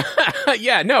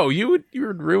 Yeah, no, you would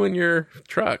ruin your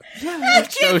truck.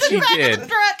 So she did.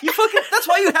 You fucking. That's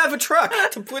why you have a truck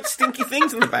to put stinky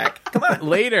things in the back. Come on.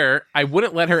 Later, I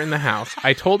wouldn't let her in the house.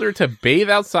 I told her to bathe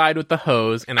outside with the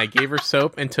hose, and I gave her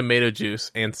soap and tomato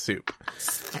juice and soup.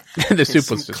 The soup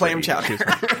was just Clam ready. chowder. She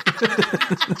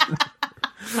was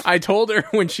I told her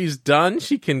when she's done,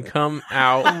 she can come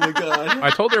out. Oh my god.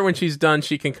 I told her when she's done,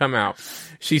 she can come out.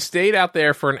 She stayed out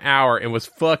there for an hour and was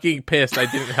fucking pissed I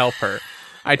didn't help her.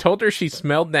 I told her she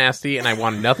smelled nasty and I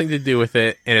wanted nothing to do with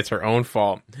it, and it's her own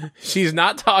fault. She's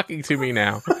not talking to me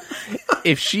now.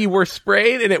 If she were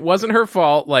sprayed and it wasn't her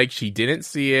fault, like she didn't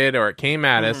see it or it came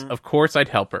at us, of course I'd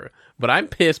help her. But I'm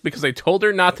pissed because I told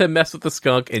her not to mess with the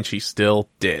skunk and she still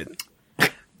did.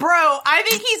 Bro, I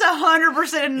think he's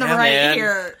 100% in the Yeah, right man.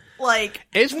 here. Like,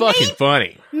 It's fucking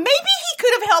funny. maybe he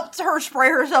could have helped her spray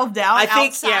herself down I think.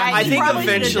 outside. Yeah. I He think probably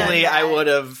should've eventually done I that. would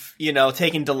have,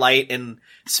 taken delight in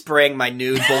spraying my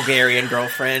new Bulgarian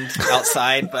girlfriend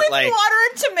outside. But With like, water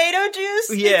and tomato juice.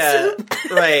 and yeah,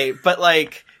 soup. right. But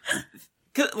like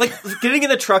getting in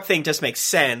the truck thing just makes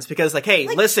sense because hey,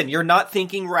 listen, you're not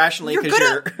thinking rationally You're because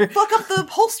gonna fuck up the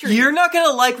upholstery. you're not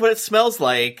gonna like what it smells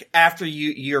like after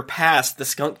you're past the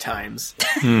skunk times.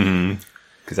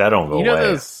 Because I don't go You know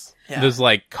away. those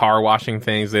like car washing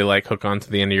things they like hook onto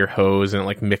the end of your hose and it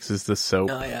like mixes the soap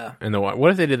Oh yeah, and the water.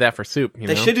 What if they did that for soup? You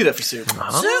they know? should do that for soup. Soup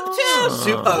tube.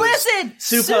 Soup hose. Listen,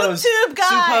 Soup soup hose. tube guys.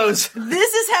 Soup hose.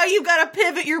 This is how you gotta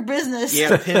pivot your business.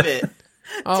 Yeah, pivot.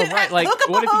 Oh To right, like hook up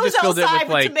what a if you hose just filled it outside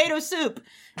with like tomato soup.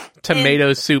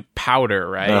 tomato soup powder,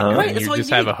 right? And Right, then that's you what just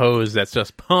you have need. a hose that's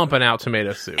just pumping out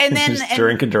tomato soup. And then Just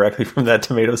drinking directly from that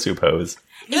tomato soup hose.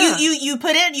 you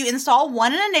put in, you install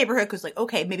one in a neighborhood because like,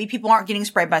 okay, maybe people aren't getting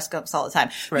sprayed by skunks all the time.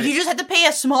 But Right. you just have to pay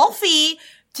a small fee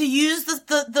to use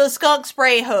the skunk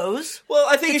spray hose. Well,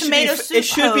 I think The it should tomato be soup it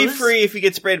should be hose. free if you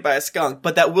get sprayed by a skunk,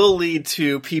 but that will lead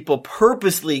to people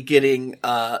purposely getting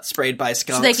sprayed by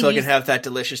skunks they so can they can use- have that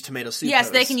delicious tomato soup. Yes,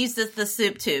 hose. they can use the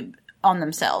soup tube on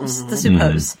themselves, the soup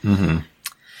hose.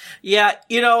 Yeah,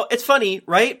 it's funny,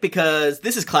 right? Because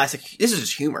this is classic. This is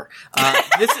just humor.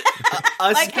 This is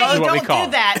a Like, hey, is what we don't call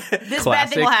do that. This bad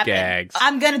classic thing will happen. gags.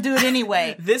 I'm gonna do it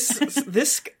anyway. this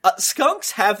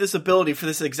skunks have this ability for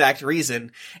this exact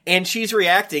reason, and she's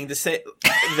reacting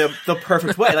the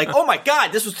perfect way. Like, oh my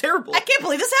god, this was terrible. I can't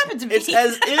believe this happened to me. It's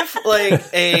as if like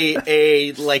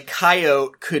a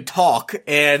coyote could talk,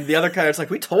 and the other coyote's like,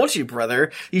 "We told you,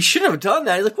 brother, you shouldn't have done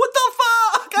that." He's like, "What the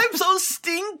fuck? I'm so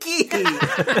stinky.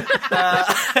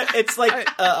 It's like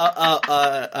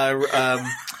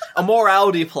a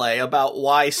morality play about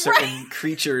why certain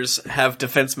creatures have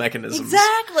defense mechanisms.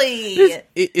 Exactly.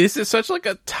 This is such like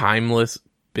a timeless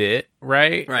bit,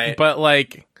 right? Right. But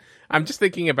like, I'm just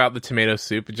thinking about the tomato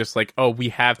soup and just like, oh, we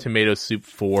have tomato soup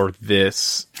for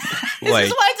this. This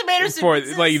is why tomato soup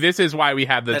exists. Like, this is why we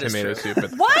have the That is tomato true. soup. At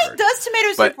the Why cupboard. does tomato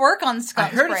soup But- work on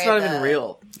skunk I heard spray, it's not though? even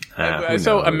real. Who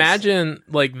So knows? imagine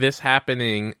like this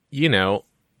happening, like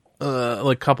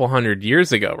a couple hundred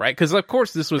years ago, right? Because of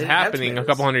course this was They didn't have happening a tomatoes.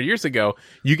 couple hundred years ago.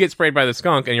 You get sprayed by the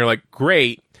skunk, and you're like,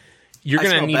 great. You're I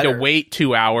gonna smell need better. to wait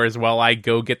 2 hours while I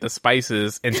go get the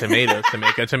spices and tomatoes to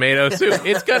make a tomato soup.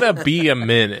 It's gonna be a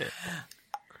minute.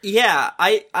 Yeah,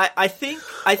 I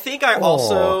think I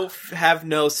also have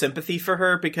no sympathy for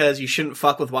her because you shouldn't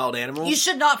fuck with wild animals. You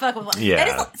should not fuck with one. Yeah.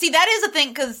 That is a thing,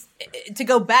 because to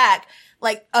go back,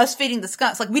 like us feeding the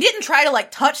skunks, like we didn't try to like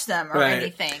touch them or Right.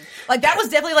 anything. Like that was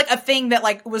definitely like a thing that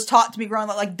like was taught to me growing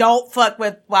up. Like don't fuck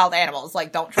with wild animals.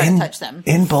 Like don't try to touch them.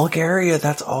 In Bulgaria,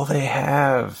 that's all they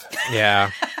have. Yeah.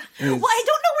 Well, I don't know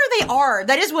where they are.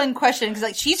 That is one question, because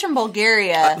like she's from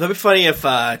Bulgaria. That'd be funny if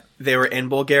they were in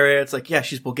Bulgaria. It's like, yeah,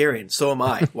 she's Bulgarian. So am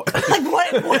I. like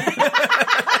what?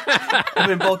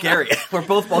 I'm in Bulgaria. We're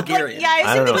both Bulgarian. Yeah, I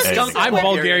I don't assume know it was anything. I'm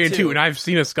Bulgarian, Bulgarian too. too, and I've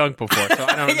seen a skunk before, so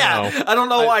I don't Yeah, know. I don't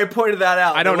know why I pointed that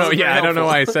out. I don't know. It wasn't Yeah, very I don't know helpful.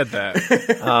 why I said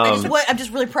that. I'm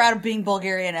just really proud of being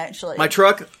Bulgarian, actually. My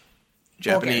truck,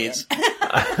 Japanese.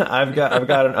 I've got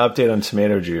an update on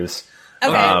tomato juice.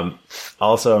 Okay.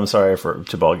 Also, I'm sorry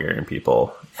to Bulgarian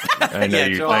people. I know Yeah,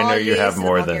 you. Joel. I know you have Yes, the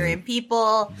more Bulgarian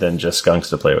people. than just skunks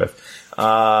to play with.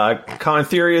 Common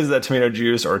theory is that tomato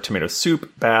juice or tomato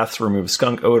soup baths remove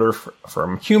skunk odor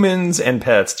from humans and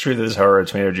pets. Truth is, however,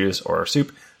 tomato juice or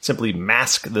soup simply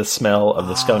mask the smell of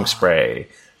the skunk spray.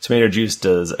 Tomato juice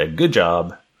does a good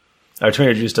job.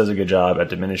 Tomato juice does a good job at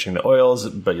diminishing the oils,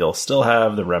 but you'll still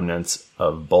have the remnants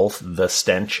of both the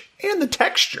stench and the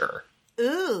texture.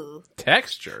 Ooh.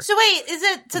 Texture. So wait, is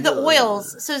it to the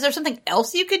oils? So is there something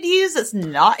else you could use that's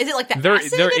not? Is it like the There acid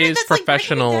is in it that's, like, breaking it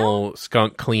professional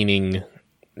skunk cleaning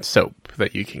soap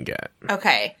that you can get. down?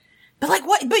 Okay. But like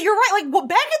what? But you're right. Like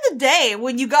back in the day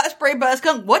when you got sprayed by a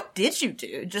skunk, what did you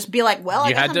do? Just be like, well, I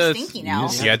You guess had I'm to stinky now.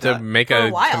 you had to make For a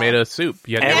a while. tomato soup.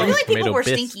 You had to Yeah, I make feel like people tomato were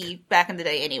bisque. stinky back in the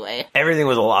day anyway. Everything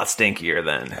was a lot stinkier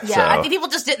then. Yeah, I think people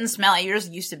just didn't smell it. You're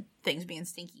just used to things being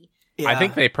stinky. I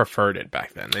think they preferred it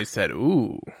back then. They said,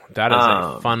 "Ooh, that is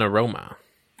a fun aroma."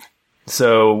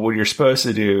 So what you're supposed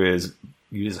to do is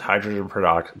use hydrogen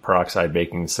peroxide,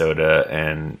 baking soda,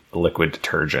 and liquid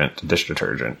detergent, dish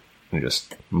detergent, and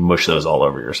just mush those all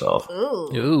over yourself.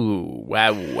 Ooh,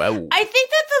 wow, wow. I think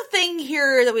that the thing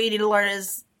here that we need to learn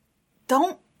is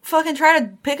don't fucking try to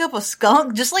pick up a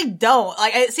skunk. Just like don't.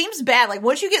 Like it seems bad. Like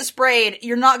once you get sprayed,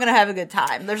 you're not gonna have a good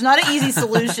time. There's not an easy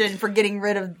solution for getting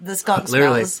rid of the skunk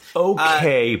Literally. smells.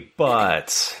 Okay,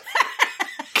 but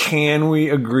can we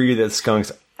agree that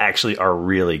skunks actually are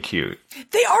really cute?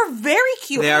 They are very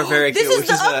cute. They are very This cute, is which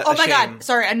the is a oh my shame. god!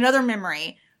 Sorry, another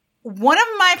memory. One of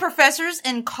my professors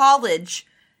in college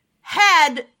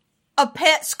had a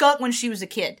pet skunk when she was a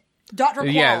kid. Dr.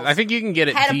 Qualls Yeah, I think you can get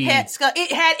it. had a pet skunk.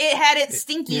 It had its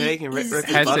stinky, Yeah, you can rip his the Has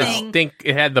stinky butt the out. thing stink.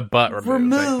 It had the butt removed.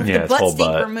 removed. Yeah, the its butt whole stink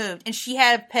butt. removed, and she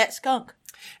had a pet skunk.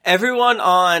 Everyone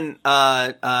on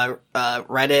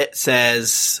Reddit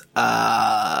says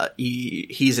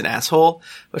he's an asshole,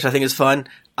 which I think is fun.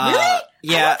 Really? I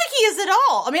Yeah. don't think he is at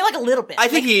all. I mean, like a little bit. I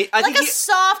think like he- a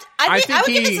soft. I think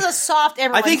would give he- this a soft. I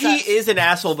Everyone think he sucks. is an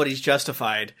asshole, but he's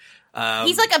justified.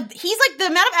 He's like the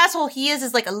amount of asshole he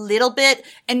is like a little bit,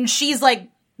 and she's like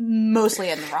mostly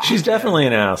in the wrong. She's definitely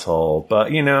an asshole,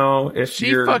 but you know, if She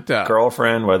your fucked up.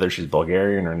 girlfriend, whether she's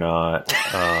Bulgarian or not,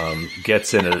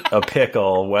 gets in a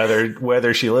pickle,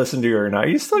 whether she listened to you or not,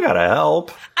 you still gotta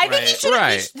help. I think he should have.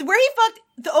 Right. Where he fucked.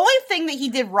 The only thing that he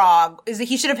did wrong is that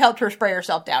he should have helped her spray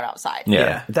herself down outside.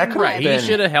 Yeah, that could Right, have he been.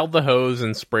 should have held the hose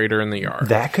and sprayed her in the yard.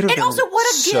 That could have And been also, what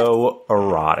a so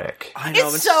erotic. I know,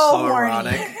 It's so horny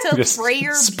erotic. to Just spray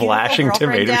your splashing beautiful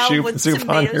girlfriend tomato down soup with soup on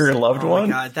tomato your soup. loved Oh one. my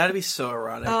god, that'd be so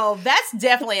erotic. Oh, that's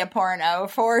definitely a porno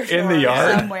for sure. In the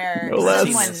yard? somewhere. No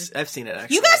less. I've seen it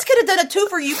actually. You guys could have done a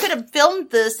twofer. You could have filmed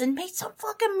this and made some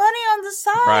fucking money on the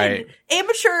side. Right.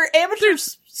 Amateur.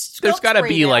 There's got to be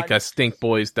spray like down. a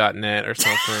stinkboys.net or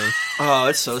something. Oh,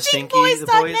 it's so stinky. The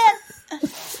boys.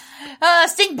 Stinkboys.net.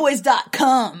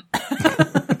 Stinkboys.com.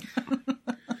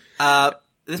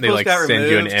 This They, post like, got send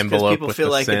you an removed because envelope people with feel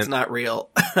the like scent. it's not real.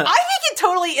 I think it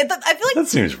totally. I feel like That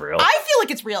seems real. I feel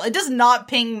like it's real. It does not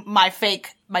ping my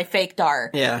fake dar.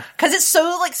 Yeah. Because it's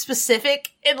so, like,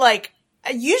 specific, and, like,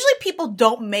 usually people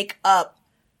don't make up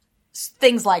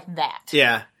things like that.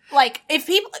 Yeah. Like, if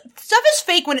people, stuff is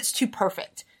fake when it's too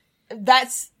perfect.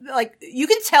 That's, like, you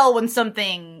can tell when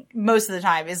something, most of the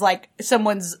time, is like,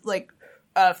 someone's, like,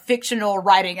 fictional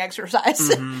writing exercise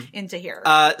into here.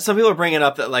 Some people are bringing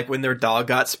up that, like, when their dog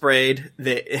got sprayed,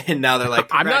 and now they're like,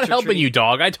 I'm not helping you,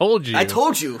 dog. I told you. I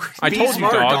told you. I Be told you,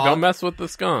 smart, dog. Don't mess with the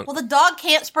skunk. Well, the dog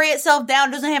can't spray itself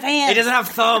down, doesn't have hands. It doesn't have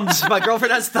thumbs. My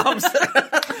girlfriend has thumbs.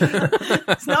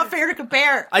 It's not fair to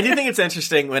compare. I do think it's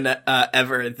interesting when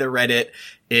ever the Reddit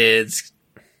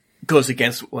goes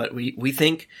against what we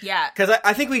think. Yeah. Because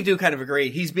I think we do kind of agree.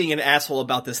 He's being an asshole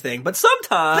about this thing, but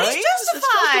sometimes But he's it's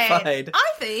justified.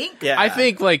 I think. Yeah. I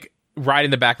think, like,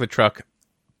 riding the back of the truck,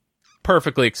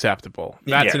 perfectly acceptable.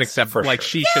 That's Yes, an acceptable. for Like,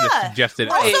 sure. she should have suggested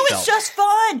it Also, herself. it's just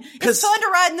fun. It's 'Cause fun to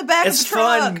ride in the back of it's the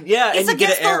truck. fun, yeah, It's and you get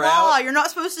against to air the law. out. You're not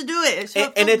supposed to do it.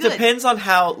 and it depends on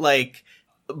how, like,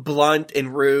 blunt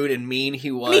and rude and mean he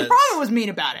was. I mean, probably was mean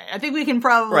about it. I think we can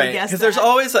probably Right, guess because there's that.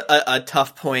 always a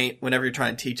tough point whenever you're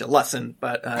trying to teach a lesson.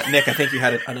 But Nick, I think you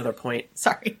had another point.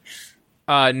 Sorry.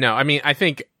 No, I mean, I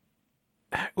think,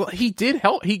 well, he did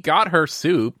help. He got her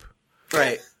soup.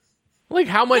 Right. Like,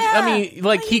 how much, Yeah, I mean,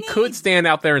 like, what do he you could need? stand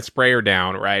out there and spray her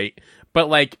down, right? But,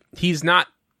 like, he's not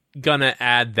gonna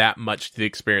add that much to the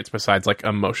experience besides, like,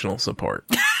 emotional support.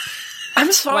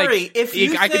 I'm sorry. Like, if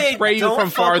you I could say, spray you "Don't from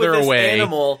fuck farther with this away,"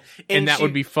 animal, and that she-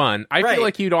 would be fun. I Right. feel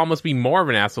like he'd almost be more of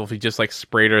an asshole if he just, like,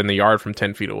 sprayed her in the yard from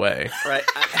 10 feet away. right.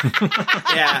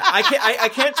 Yeah, I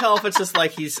can't tell if it's just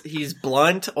like he's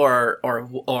blunt or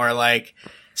like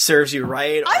serves you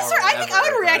right. I'm or sorry. I think I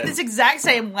whatever, would react but this exact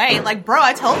same way. Like, bro,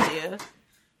 I told you.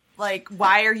 Like,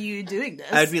 why are you doing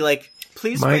this? I'd be like,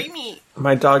 please My- spray me.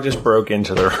 My dog just broke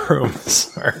into the room.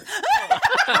 Sorry.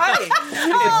 Hi.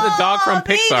 It's the dog from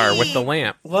Pixar baby. with the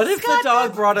lamp. What if the got dog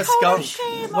the brought a skunk?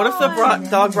 shame What if the on.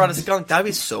 dog brought a skunk? That'd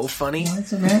be so funny.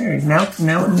 What's the matter?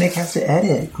 Now Nick has to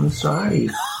edit. I'm sorry.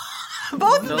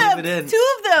 Both of Don't them. leave it in. Two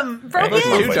of them broke There's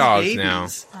in. two dogs Babies. now.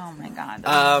 Oh my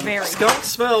god. Very. Skunks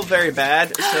smell very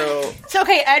bad, so It's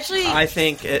okay. Actually, I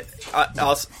think it. I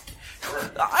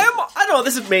don't know.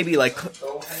 This is maybe like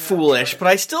foolish, but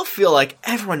I still feel like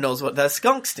everyone knows what that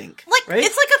skunk stink. like, right?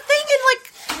 it's like a thing in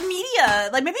like media.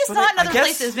 Like, maybe it's But not in I other guess-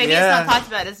 places. Maybe yeah. it's not talked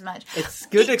about as much. It's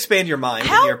good to expand your mind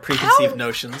How- and your preconceived how-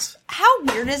 notions. How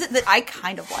weird is it that I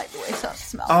kind of like the way stuff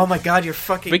smells? Oh my god, you're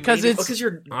fucking Because maybe- it's, because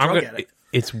you're I'm drug gonna- addict.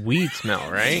 it's weed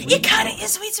smell, right? It kind of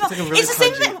is sweet smell. It's like a really It's the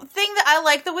same pungent- thing that I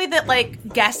like the way that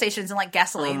like gas stations and like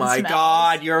gasoline. Oh my smells.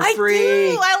 god, you're I free.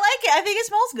 do. I like it. I think it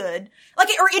smells good. Like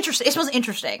or interesting. It smells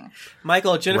interesting.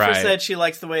 Michael, Jennifer Right. said she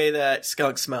likes the way that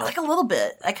skunks smell Like a little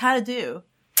bit. I kind of do.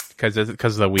 Because of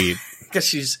the weed. because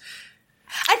she's.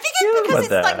 I think it's because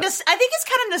about it's like that. I think it's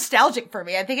kind of nostalgic for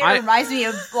me. I think it I- reminds me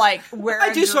of like where I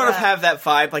do grew sort of up. have that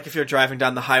vibe, like if you're driving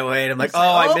down the highway and I'm like, It's like,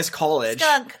 oh, I oh, miss college,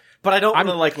 skunk. but I don't want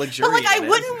to I'm- like But luxuriate. like, I in it.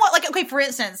 wouldn't want like okay, for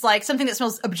instance, like something that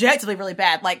smells objectively really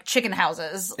bad, like chicken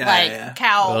houses, Yeah, like yeah.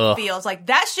 cow Ugh. fields, like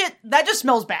that shit. That just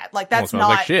smells bad. Like that's smells not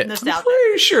like shit. nostalgic.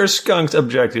 Pretty sure skunks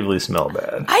objectively smell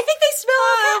bad. I think they smell.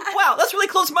 Wow, that's really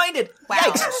close-minded. Wow.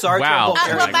 Yikes! Sorry Wow. to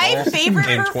a Well, Bulgarian. my favorite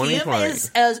In perfume 2020.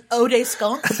 is Eau de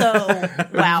Skunk. So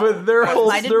wow, But their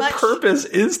Close-minded much? purpose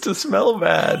is to smell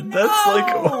bad. That's like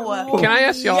No. Can I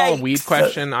ask y'all a Yikes. weed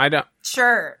question? I don't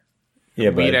Sure. yeah,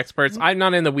 weed but experts. I'm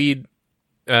not in the weed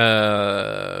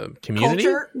community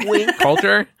Culture. Wink.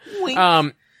 culture.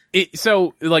 Wink.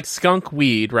 So like skunk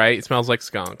weed, right? It smells like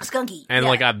skunk, Skunky. and Yeah.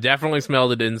 like I've definitely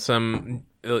smelled it in some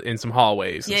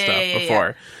hallways and Yeah, stuff yeah, yeah,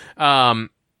 before.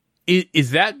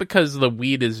 Is that because the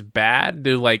weed is bad?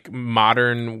 Do like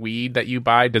modern weed that you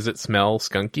buy, does it smell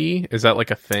skunky? Is that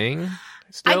like a thing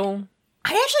still? I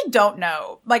actually don't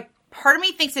know. Like, part of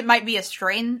me thinks it might be a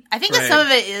strain. I think that Right. some of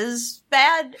it is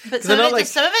bad, but I some know, of, like-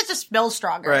 some of it just smells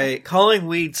stronger. Right, calling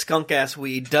weed skunk-ass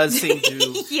weed does seem to.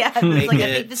 Yeah, it's Make like I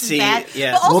it think this is see- bad.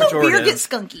 yeah, but also beer pejorative. gets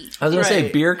skunky. I was gonna say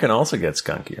Right. beer can also get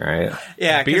skunky, right?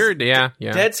 Yeah, 'cause Beard, yeah.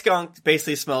 Dead skunk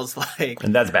basically smells like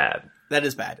And that's bad. that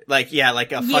is bad. Like yeah,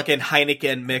 like a fucking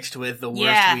Heineken mixed with the worst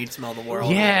Yeah. weed smell in the world.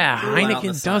 Yeah, Blew out in the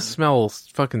Heineken sun. does smell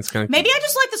fucking skunky. Maybe I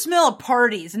just like the smell of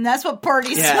parties, and that's what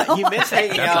parties Yeah, smell you miss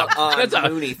hanging out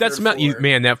on Mooney. That third smell, floor.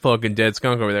 man. That fucking dead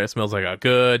skunk over there smells like a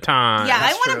good time. Yeah, I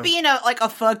That's want to true. be in a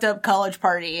fucked up college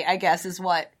party, I guess is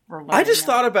what we're I just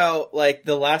learning. thought about like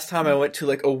the last time I went to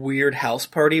like a weird house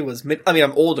party was I mean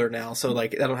I'm older now so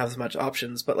like I don't have as much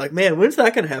options but like man when's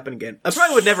that gonna happen again? I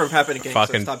probably would never have happened again 'cause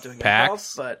I Fucking stopped doing PAX?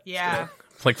 improv, but Yeah.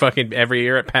 Like fucking every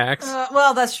year at PAX.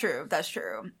 Well, that's true. That's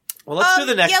true. well let's do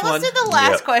the next yeah, one. let's do the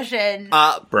last Yep. question.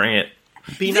 Bring it.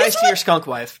 Be this nice to one- your skunk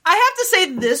wife. I have to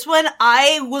say this one,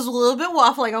 I was a little bit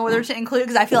waffling on whether to include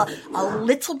because I feel a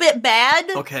little bit bad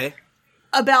Okay.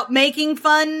 about making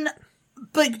fun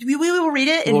but we will read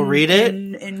it. And, We'll read it.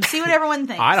 and see what everyone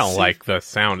thinks. I don't like the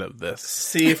sound of this.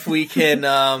 See if we can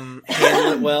handle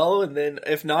it well, and then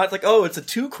if not, it's like, oh, it's a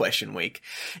 2-question week.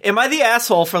 Am I the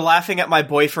asshole for laughing at my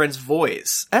boyfriend's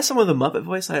voice? As someone with a Muppet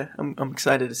voice, I'm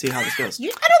excited to see how this goes. I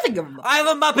don't think of I have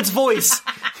a Muppet's voice.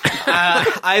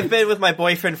 I've been with my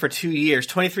boyfriend for 2 years,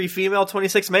 23 female,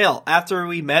 26 male, after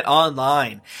we met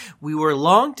online. We were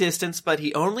long distance, but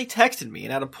he only texted me,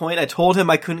 and at a point I told him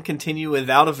I couldn't continue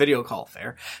without a video call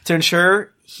there to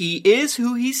ensure he is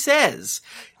who he says.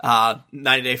 90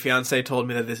 Day Fiancé told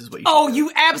me that this is what you Oh, should do.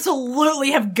 you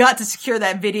absolutely have got to secure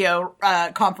that video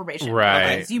confirmation.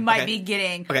 Right. Because you might Okay. be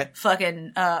getting Okay.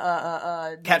 fucking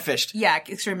Catfished. yeah,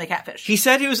 extremely catfished. He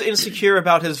said he was insecure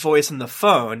about his voice in the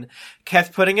phone,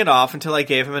 kept putting it off until I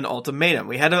gave him an ultimatum.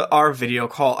 We had our video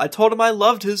call. I told him I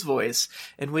loved his voice,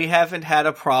 and we haven't had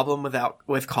a problem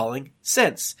with calling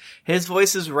since. His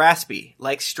voice is raspy,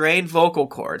 like strained vocal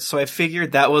cords, so I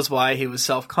figured that was why he was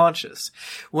self-conscious.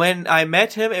 When I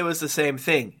met him, it was the same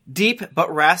thing. Deep,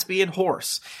 but raspy and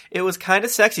hoarse. It was kind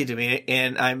of sexy to me,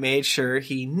 and I made sure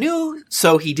he knew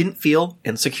so he didn't feel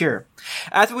insecure.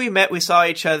 After we met, we saw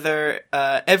each other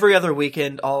every other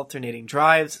weekend, alternating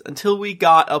drives, until we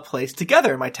got a place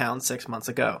together in my town 6 months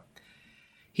ago.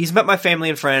 He's met my family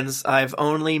and friends. I've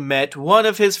only met one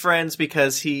of his friends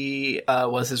because he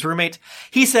was his roommate.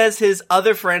 He says his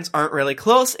other friends aren't really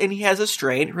close, and he has a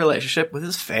strained relationship with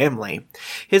his family.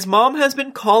 His mom has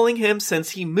been calling him since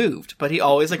he moved, but he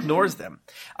always ignores them.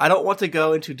 I don't want to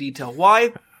go into detail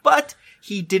why, but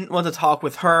he didn't want to talk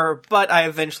with her, but I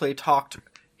eventually talked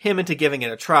him into giving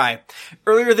it a try.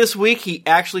 Earlier this week, he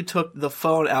actually took the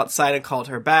phone outside and called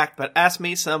her back, but asked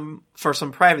me for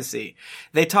some privacy.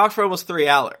 They talked for almost 3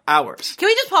 hours. Can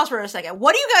we just pause for a second?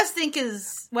 What do you guys think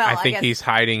is, well, I think guess, he's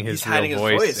hiding his real hiding his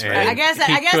voice. voice, right? and I guess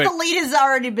he could- the lead has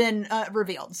already been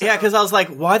revealed. So. Yeah, because I was like,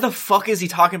 why the fuck is he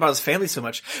talking about his family so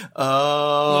much?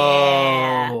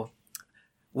 Oh.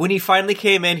 When he finally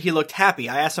came in, he looked happy.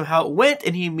 I asked him how it went,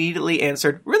 and he immediately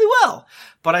answered, really well.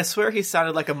 But I swear he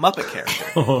sounded like a Muppet character.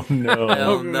 Oh no.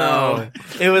 Oh no.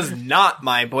 It was not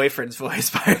my boyfriend's voice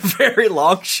by a very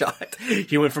long shot.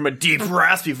 He went from a deep,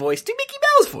 raspy voice to Mickey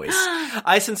Mouse voice.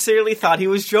 I sincerely thought he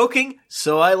was joking,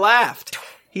 so I laughed.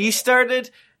 He started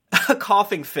a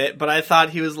coughing fit, but I thought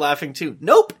he was laughing too.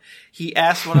 Nope. He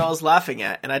asked what I was laughing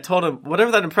at, and I told him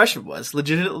whatever that impression was,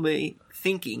 legitimately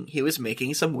thinking he was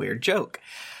making some weird joke.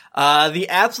 The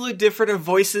absolute different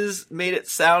voices made it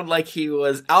sound like he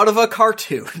was out of a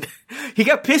cartoon. He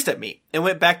got pissed at me and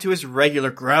went back to his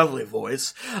regular gravelly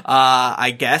voice,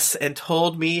 I guess, and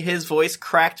told me his voice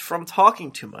cracked from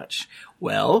talking too much.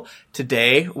 Well,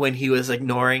 today, when he was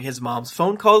ignoring his mom's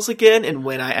phone calls again, and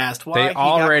when I asked why, They he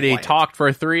got already quiet. talked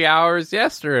for 3 hours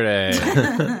yesterday.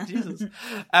 Jesus.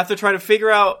 After trying to figure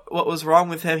out what was wrong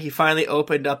with him, he finally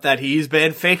opened up that he's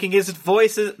been faking his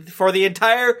voices for the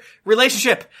entire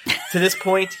relationship. To this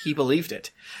point, he believed it.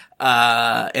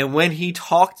 And when he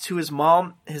talked to his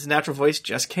mom, his natural voice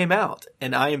just came out,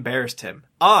 and I embarrassed him.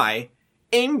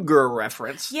 Anger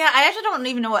reference. Yeah, I actually don't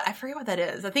even know I forget what that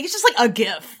is. I think it's just like a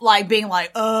gif, like being like,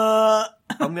 I'm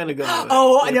gonna go to it.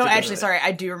 Oh, We have no, to go actually, to it. sorry,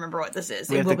 I do remember what this is.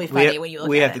 We It have will to- be we funny have- when you look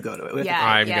we at have it. to go to it. We have to Yeah,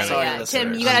 I'm yeah, gonna- yeah, Sorry, yeah. listeners.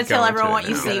 Tim, you gotta I'm tell going everyone to what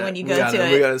you now. see when you We go gotta- to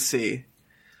We it. gotta see.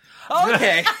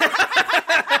 Okay.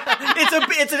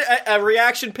 it's a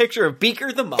reaction picture of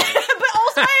Beaker the mom. But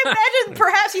also, I imagine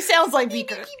perhaps he sounds like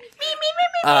Beaker.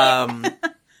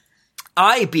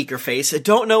 I, Beakerface,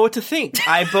 don't know what to think.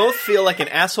 I both feel like an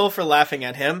asshole for laughing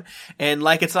at him, and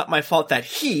like it's not my fault that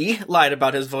he lied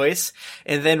about his voice,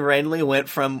 and then randomly went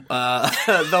from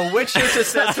The Witcher to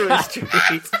Sesame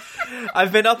Street.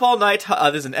 I've been up all night.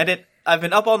 There's an edit. I've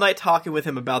been up all night talking with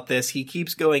him about this. He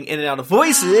keeps going in and out of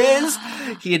voices.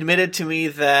 He admitted to me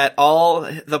that all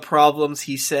the problems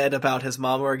he said about his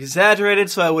mom were exaggerated,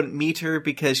 so I wouldn't meet her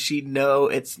because she'd know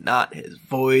it's not his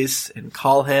voice and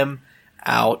call him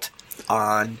out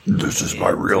on. This is my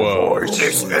real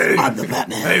voice. I'm the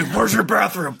Batman. Hey, where's your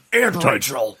bathroom?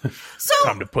 Anti-troll. So,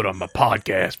 Time to put on my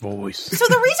podcast voice. so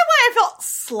the reason why I felt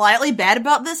slightly bad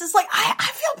about this is like, I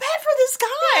feel bad for this guy.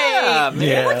 Yeah,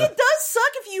 man. Like, it does suck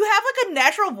if you have like a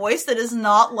natural voice that is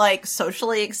not like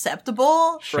socially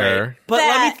acceptable. Sure. Right. But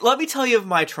That- let me tell you of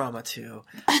my trauma too.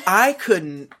 I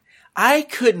couldn't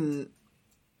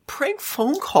prank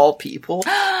phone call people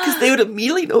because they would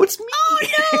immediately know it's me. Oh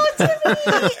no,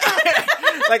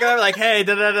 it's Like I'm like, hey,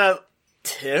 da da da,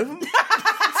 Tim.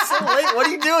 It's so late. What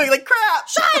are you doing? Like crap.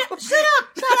 Shut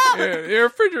up. Your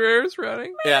refrigerator's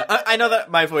running. Yeah, I know that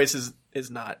my voice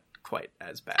is not quite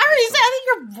as bad. I already said, I think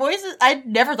your voice is, I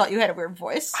never thought you had a weird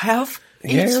voice. I have.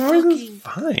 Yeah, It's your voice fucking. is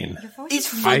fine. Your voice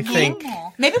It's is I fucking think-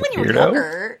 normal. Maybe when you were Weirdo.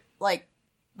 younger, like,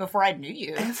 before I knew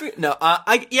you. That's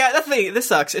the thing. This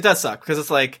sucks. It does suck because it's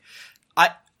like,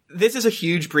 this is a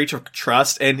huge breach of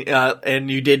trust, and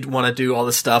you did want to do all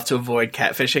this stuff to avoid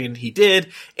catfishing, and he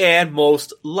did, and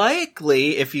most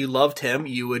likely, if you loved him,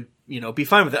 you would, be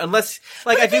fine with it. Unless,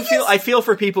 like, I feel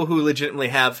for people who legitimately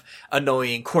have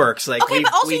annoying quirks. Like, Okay,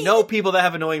 but also we know people that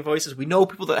have annoying voices. We know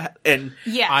people that,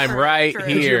 Yeah, I'm true, right true.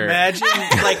 here. Could you imagine,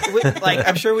 like,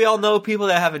 I'm sure we all know people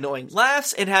that have annoying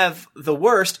laughs and have the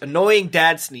worst annoying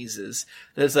dad sneezes.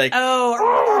 There's like, Oh,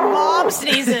 or mom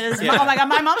sneezes. Yeah. Oh my god,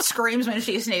 my mom screams when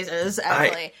she sneezes,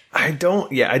 actually. I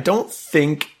don't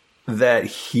think that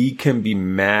he can be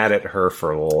mad at her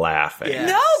for laughing. Yeah.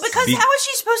 No, because how is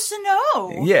she supposed to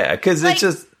know? Yeah, because Like, it's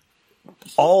just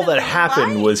all that never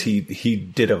happened lied. was he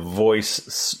did a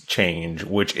voice change,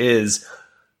 which is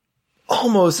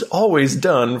almost always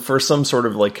done for some sort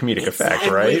of like comedic effect,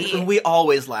 and right? we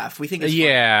always laugh. We think it's funny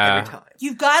Yeah. every time.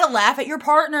 You've got to laugh at your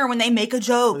partner when they make a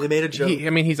joke. They made a joke.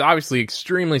 He's obviously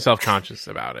extremely self-conscious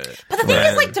about it. But the thing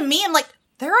is, like, to me, I'm like,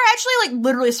 there are actually, like,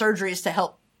 literally surgeries to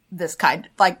help this kind.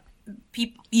 Like,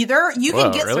 people, either you can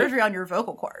Whoa, get really? surgery on your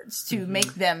vocal cords to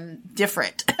make them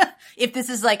different. If this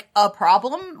is, like, a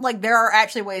problem, like, there are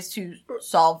actually ways to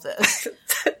solve this.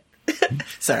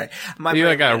 Sorry, my You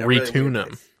brain gotta made a really retune weird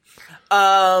him. face.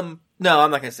 No,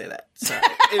 I'm not gonna say that. Sorry.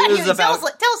 It was Anyways, about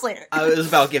tell us later. it was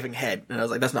about giving head, and I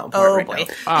was like, that's not important Oh, right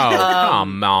boy. now. Oh,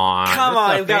 come on. Come It's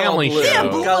on, a we've got a family little blue. Damn,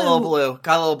 show. blue. Got a little blue.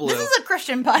 Got a little blue. This is a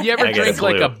Christian podcast. You ever I get drink it,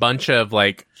 like blue. a bunch of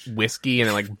like whiskey and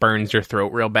it like burns your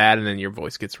throat real bad and then your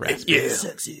voice gets raspy? Yeah,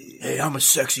 sexy. Hey, I'm a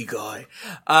sexy guy.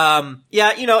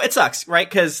 Yeah, it sucks, right?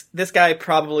 Because this guy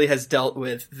probably has dealt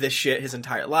with this shit his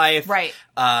entire life. Right.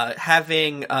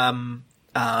 Having what's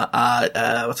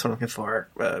what I'm looking for?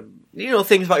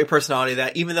 Things about your personality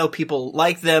that even though people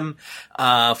like them,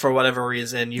 for whatever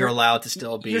reason, you're allowed to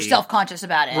still be. You're self-conscious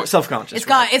about it. Self-conscious. It's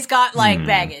right? got like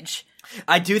baggage.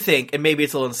 I do think, and maybe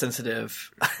it's a little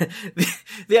insensitive,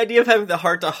 the idea of having the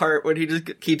heart-to-heart when he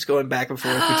just keeps going back and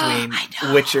forth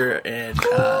between Witcher and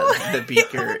the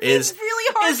Beaker is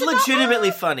really hard is to not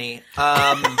legitimately funny.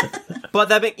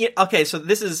 But okay, so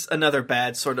this is another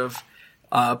bad sort of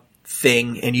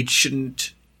thing, and you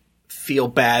shouldn't feel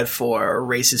bad for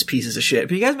racist pieces of shit.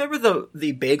 But you guys remember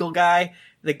the bagel guy?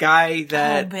 The guy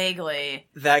Oh, vaguely.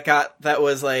 that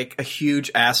was like a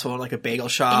huge asshole in like a bagel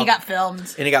shop. And he got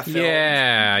filmed.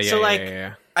 Yeah. So, like,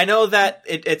 yeah. I know that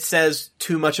it says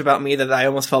too much about me that I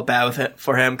almost felt bad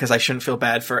for him because I shouldn't feel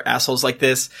bad for assholes like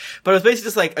this. But it was basically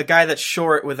just like a guy that's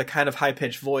short with a kind of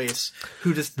high-pitched voice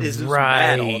who just is just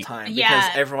mad all the Right. time Yeah.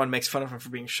 because everyone makes fun of him for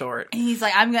being short. And he's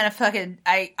like, I'm gonna fucking,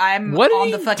 I'm What on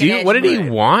did the he fucking do? edge. What did he Right.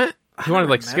 want? He don't wanted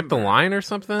to like skip the remember. line or I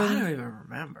something? don't even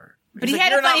remember. But He's he like,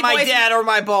 had a "You're funny not my voice." dad or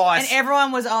my boss. And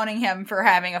everyone was owning him for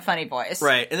having a funny voice.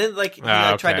 Right, and then like he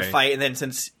Ah, tried to okay. fight, and then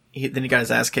then he got his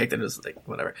ass kicked, and it was like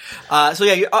whatever. So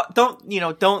yeah, you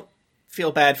don't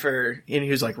feel bad for, and he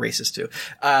was like racist too.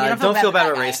 Don't feel bad for about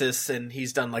that guy. racists, and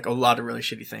he's done like a lot of really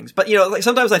shitty things. But like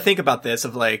sometimes I think about this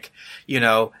of like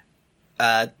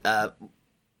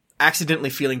accidentally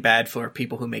feeling bad for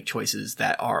people who make choices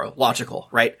that are logical,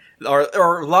 right,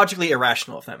 or logically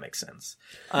irrational, if that makes sense.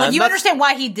 Like, you not- understand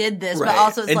why he did this, Right. but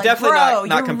also it's And like, definitely bro,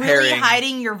 not you're comparing- really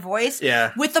hiding your voice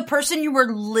Yeah. with the person you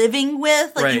were living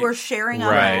with, like Right. you were sharing a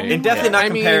Right. home. and definitely not I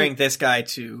mean- comparing this guy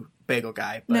to Bagel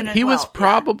Guy. But No. He was Well, yeah.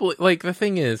 probably like the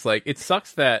thing is like it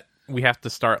sucks that we have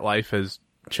to start life as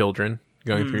children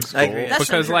going through school I agree. That's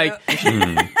so because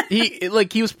true.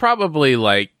 like he was probably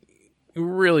like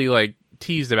really like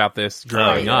teased about this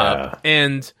growing yeah. up,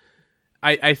 and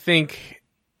I think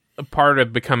a part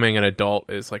of becoming an adult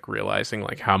is like realizing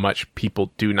like how much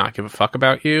people do not give a fuck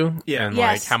about you, Yeah. and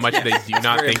Yes. like how much they do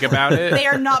not think about it. They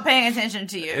are not paying attention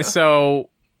to you. So,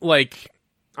 like,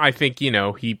 I think,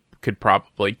 he could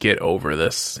probably get over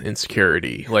this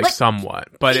insecurity, like somewhat.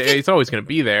 But it's always going to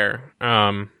be there.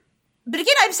 But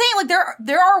again, I'm saying like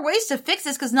there are ways to fix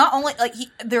this because not only like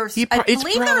there's I it's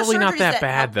believe there are probably not surgeries that help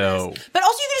bad, though. this. But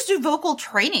also you can just do vocal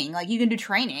training. Like you can do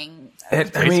training.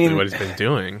 Basically what he's been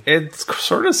doing. It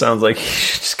sort of sounds like he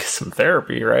should just get some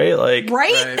therapy, right? Like,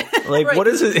 Right? like Right. what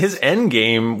is his end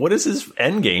game? What is his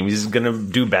end game? He's gonna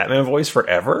do Batman voice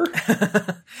forever?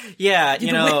 Yeah,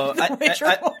 the Witcher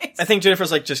voice. I think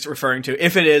Jennifer's like just referring to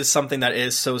if it is something that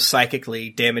is so psychically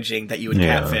damaging that you would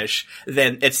Yeah. catfish,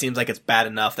 then it seems like it's bad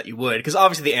enough that you would. Because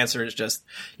obviously the answer is just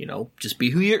just be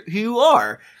who you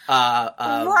are.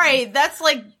 Right. That's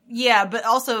like yeah, but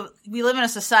also we live in a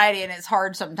society and it's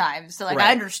hard sometimes. So like I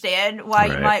Right. understand why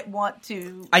you Right. might want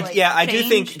to I do change.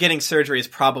 think getting surgery is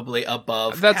probably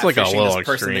above That's like a catfishing little this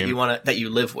person extreme. that you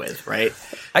live with, right?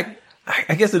 I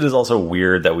I guess it is also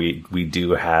weird that we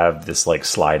do have this like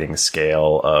sliding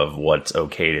scale of what's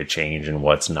okay to change and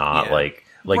what's not. Yeah. Like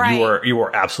Right. you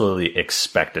were absolutely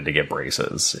expected to get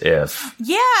braces if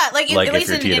Yeah, like, at if least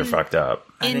your teeth are fucked up.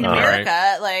 in think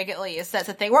America, like, at least that's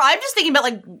a thing. Where I'm just thinking about,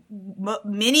 like,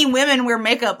 many women wear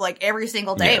makeup, like, every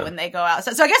single day Yeah. when they go out.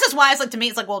 So I guess that's why it's, like, to me,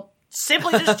 it's like, well,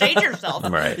 simply just change yourself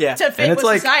Right. Yeah. to And fit it's with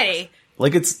like- society.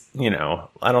 Like it's,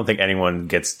 I don't think anyone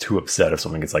gets too upset if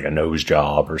someone gets like a nose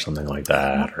job or something like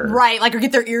that. Or, Right, like, or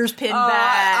get their ears pinned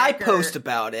back. I or- post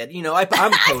about it. I'm I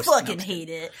posting. fucking hate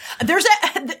it. There's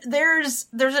an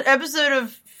episode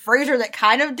of Frasier that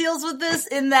kind of deals with this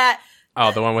in that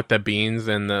Oh, the one with the beans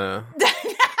and the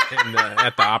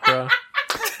at the opera.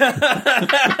 for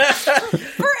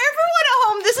everyone at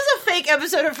home, this is a fake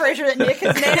episode of Frasier that Nick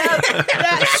has made up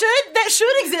that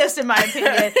should exist in my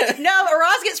opinion. No,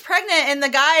 Roz gets pregnant and the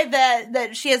guy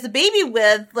that she has the baby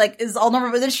with like is all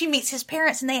normal, but then she meets his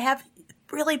parents and they have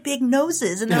really big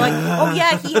noses and they're like, oh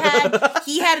yeah, he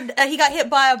got hit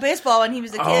by a baseball when he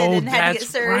was a kid and had to get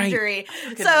that's right. surgery.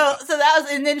 So that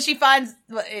was, and then she finds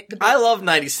I love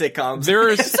 90s sitcoms.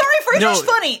 There's sorry, Frasier's No.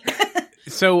 funny.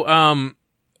 so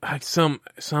like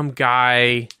some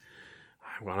guy,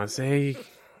 I want to say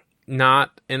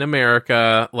not in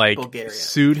America, like Bulgaria.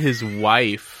 sued his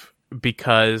wife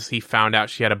because he found out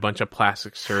she had a bunch of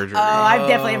plastic surgery. Oh, I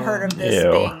definitely have heard of this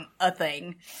Ew. being a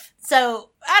thing. So,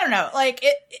 I don't know. Like,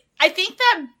 I think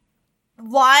that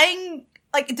lying,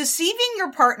 like, deceiving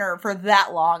your partner for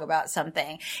that long about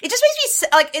something, it just makes me,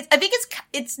 like, I think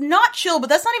it's not chill, but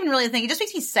that's not even really a thing. It just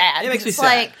makes me sad. It makes me It's sad.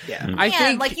 like, Yeah. I man,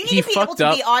 think like, you he need to be able fucked to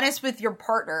up. be honest with your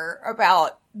partner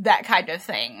about that kind of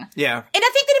thing. Yeah. And I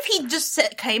think that if he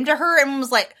just came to her and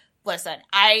was like, listen,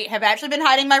 I have actually been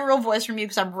hiding my real voice from you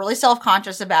because I'm really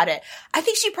self-conscious about it, I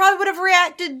think she probably would have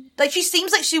reacted, like, she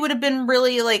seems like she would have been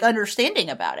really, like, understanding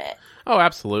about it. Oh,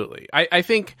 absolutely. I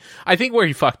think where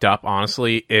he fucked up,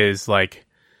 honestly, is like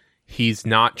he's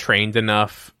not trained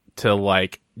enough to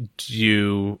like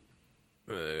do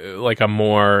like a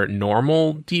more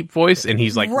normal deep voice, and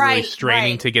he's like really Right,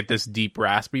 straining right. to get this deep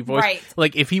raspy voice. Right.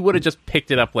 Like if he would have just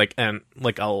picked it up like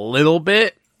a little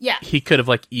bit, Yeah. he could have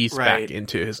like eased Right. back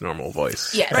into his normal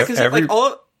voice. Yes. Right, 'cause, Every- like,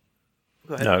 all...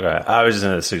 Go ahead. No, go ahead. I was just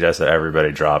going to suggest that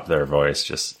everybody drop their voice.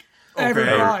 Just everybody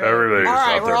All just right, drop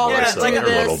we're their all voice gonna a do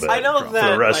little this. bit I know for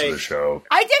that, the rest of like- the show.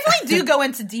 I definitely do go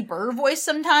into deeper voice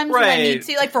sometimes when I Right. need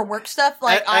to, like, for work stuff.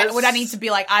 Like, As- when I need to be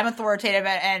like, I'm authoritative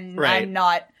and Right. I'm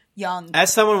not young.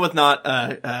 As someone with not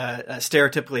a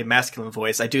stereotypically masculine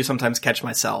voice, I do sometimes catch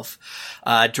myself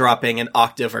dropping an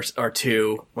octave or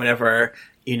two whenever,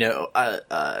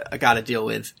 I gotta deal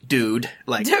with dude.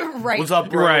 Like, Right. what's up,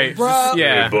 bro? Right. Bro.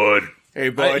 Yeah. bud. Hey,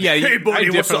 bud. Yeah, Hey, buddy, I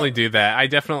what's definitely up? do that. I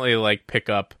definitely like pick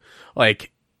up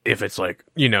like if it's like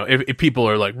if people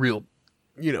are like real,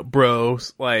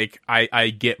 bros. Like I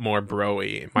get more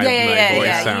broy. My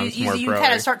voice sounds more You broy.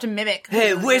 kind of start to mimic. Hey,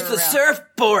 who where's you're the around.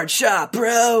 surfboard shop,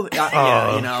 bro?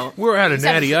 Yeah, We're out of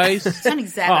natty ice. Sound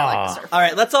exactly like the surf. All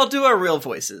right, let's all do our real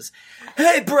voices.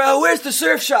 Hey, bro, where's the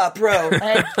surf shop, bro?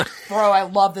 Hey, bro, I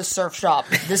love this surf shop.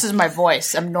 This is my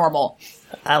voice. I'm normal.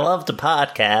 I love to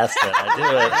podcast, and I do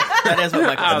it. That is what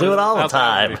Michael I do it all the That's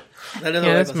time. That is Yeah,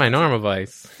 what that's Michael my normal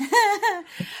voice.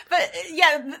 But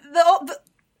yeah, the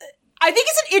I think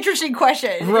it's an interesting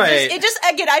question. Right. It just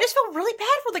again, I just felt really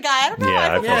bad for the guy. I don't know. Yeah, I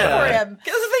felt I feel bad for bad. him.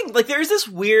 Here's the thing, like, there's this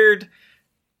weird,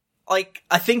 like,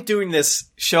 I think doing this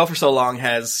show for so long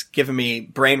has given me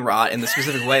brain rot in the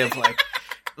specific way of,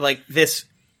 like this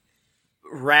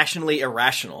rationally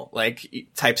irrational, like,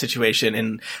 type situation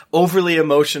and overly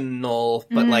emotional,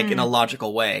 but, like, in a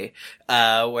logical way,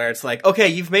 where it's like, okay,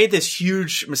 you've made this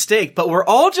huge mistake, but we're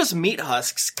all just meat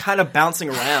husks kind of bouncing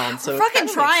around, so it Fucking kinda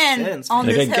makes trying sense, on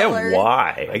man. Like, I this get Hitler.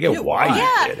 why. I get why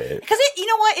Yeah, you did it. because you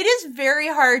know what? It is very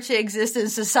hard to exist in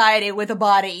society with a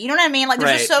body. You know what I mean? Like,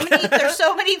 there's just Right. there's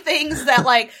so many things that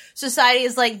like society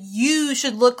is like you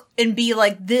should look and be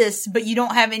like this, but you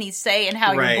don't have any say in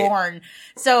how Right. you're born.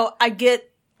 So I get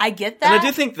that. And I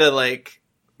do think the, like,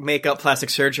 makeup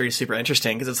plastic surgery is super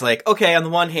interesting because it's like, okay, on the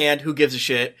one hand, who gives a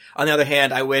shit? On the other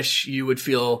hand, I wish you would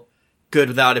feel good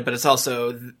without it, but it's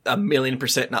also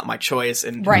 1,000,000% not my choice,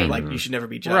 and Right. like you should never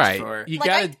be judged Right. for. You Like,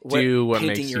 gotta do what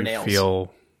painting makes your you nails.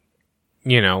 feel,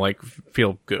 like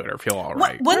feel good or feel all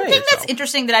right. One Right. thing that's So-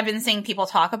 interesting that I've been seeing people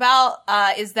talk about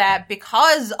is that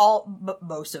because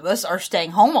most of us are staying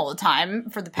home all the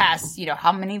time for the past,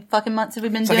 how many fucking months have we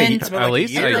been It's like doing? it's been At like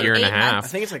least a a year and a 8 months. I half.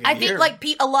 think it's like a I year. think like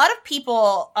a lot of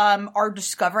people are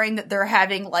discovering that they're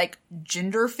having like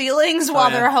gender feelings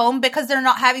while yeah. they're home because they're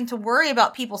not having to worry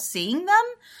about people seeing them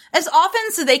as often,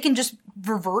 so they can just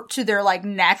revert to their like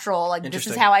natural, like this is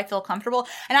Interesting. how I feel comfortable.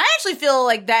 And I actually feel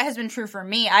like that has been true for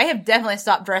me. I have definitely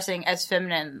stopped dressing as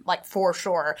feminine, like for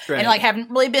sure. Right. And like haven't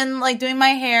really been like doing my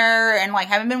hair and like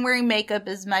haven't been wearing makeup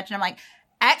as much. And I'm like,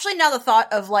 actually now the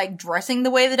thought of like dressing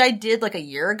the way that I did like a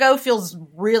year ago feels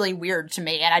really weird to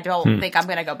me. And I don't think I'm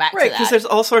going to go back Right, to because that. there's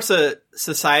all sorts of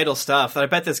societal stuff that I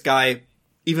bet this guy,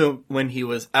 even when he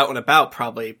was out and about,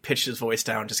 probably pitched his voice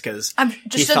down just because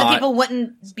Just so that people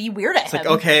wouldn't be weird at it's him. like,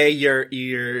 okay, you're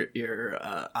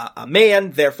a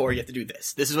man, therefore you have to do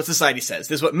this. This is what society says.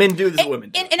 This is what men do. This is what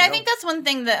women do. And I think that's one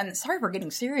thing that, and sorry we're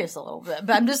getting serious a little bit,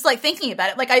 but I'm just like thinking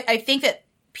about it. Like I think that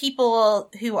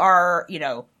people who are, you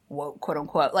know, woke, quote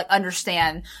unquote, like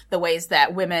understand the ways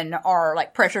that women are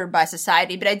like pressured by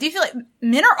society. But I do feel like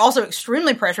men are also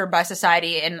extremely pressured by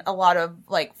society in a lot of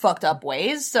like fucked up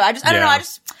ways. So I don't know. I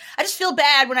just feel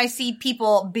bad when I see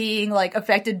people being like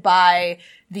affected by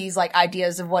these like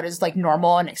ideas of what is like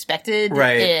normal and expected.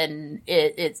 Right. And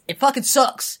it fucking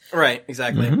sucks. Right,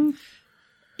 exactly.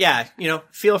 Yeah, you know,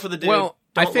 feel for the dude. Well,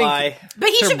 Don't I think- lie. But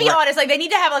he To should be wrap- honest. Like they need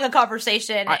to have like a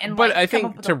conversation and but like, I come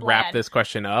up think with to a wrap plan. this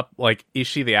question up, like, is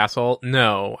she the asshole?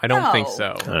 No, I don't No. think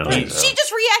so. I don't think so. She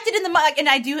just reacted in the mic, and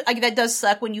I do like that does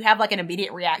suck when you have like an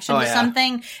immediate reaction Oh, to yeah.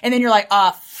 something, and then you're like,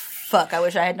 oh fuck, I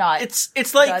wish I had not. It's done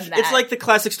like that. it's like the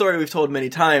classic story we've told many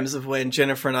times of when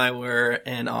Jennifer and I were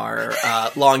in our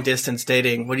long distance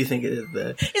dating. What do you think it is?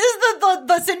 Is this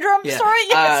the syndrome Yeah. story?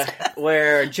 Yes.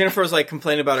 Where Jennifer was like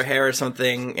complaining about her hair or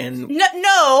something, and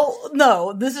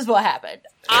No. This is what happened.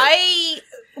 I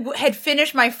had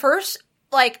finished my first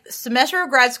like semester of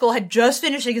grad school, had just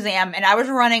finished exam, and I was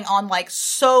running on like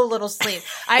so little sleep.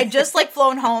 I had just like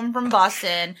flown home from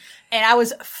Boston, and I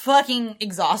was fucking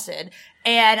exhausted.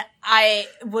 And I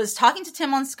was talking to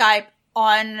Tim on Skype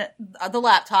on the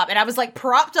laptop, and I was like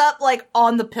propped up like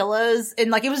on the pillows,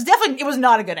 and like it was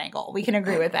not a good angle. We can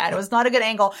agree with that. It was not a good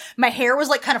angle. My hair was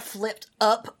like kind of flipped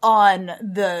up on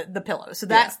the pillow. So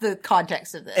that's the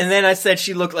context of this. and then I said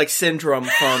she looked like Syndrome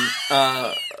from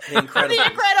The The Incredibles.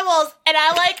 Incredibles, and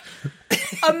I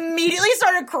like immediately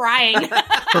started crying.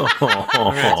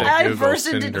 I Google burst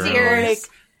into syndrome. tears.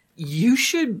 You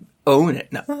should own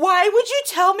it. No. Why would you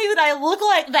tell me that I look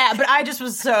like that? But I just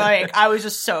was so like, I was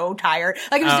just so tired.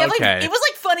 Like it was definitely, Okay. it was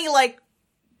like funny, like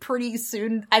pretty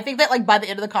soon. I think that like by the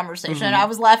end of the conversation, I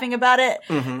was laughing about it.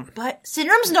 But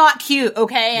Syndrome's not cute.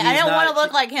 Okay, I don't not want to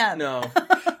look like him. No.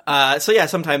 So yeah,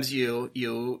 sometimes you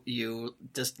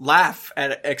just laugh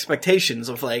at expectations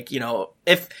of like, you know,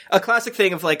 if a classic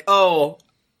thing of like, oh,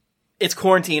 it's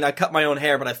quarantine, I cut my own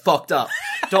hair, but I fucked up.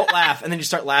 Don't laugh. And then you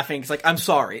start laughing. It's like, I'm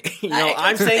sorry. You know,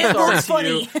 I'm saying sorry to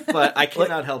funny. you, but I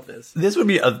cannot help this. This would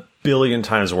be a billion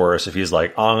times worse if he's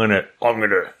like, I'm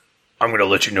gonna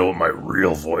let you know what my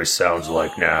real voice sounds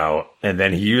like now, and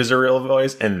then he used a real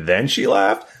voice, and then she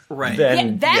laughed. Right.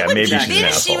 Then maybe she's an then she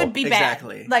asshole. would be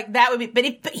Exactly. bad. Like that would be, but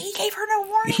he gave her no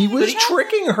warning. He was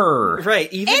tricking her. Right.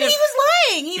 Even and if, he was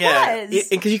lying. He was.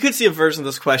 Because you could see a version of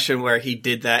this question where he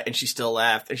did that and she still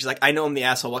laughed. And she's like, I know I'm the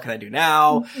asshole. What can I do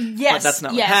now? Yes, But that's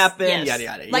not yes, what happened. yes. Yada,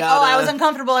 yada, Like, yada. oh, I was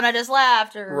uncomfortable and I just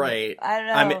laughed. Or Right. I don't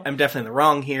know. I'm definitely in the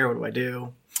wrong here. What do I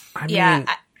do? I yeah. mean,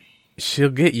 she'll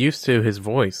get used to his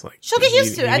voice. Like She'll get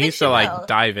used to it. He I think needs she to like will.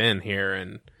 dive in here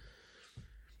and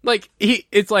like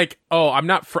it's like, oh, I'm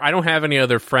not. I don't have any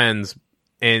other friends.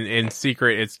 And in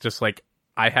secret, it's just like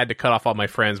I had to cut off all my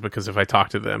friends because if I talk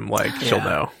to them, like she'll Yeah.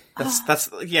 know. That's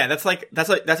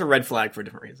a red flag for a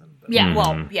different reason. But Yeah,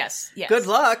 well, yes. good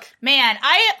luck. Man,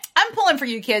 I'm pulling for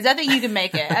you kids. I think you can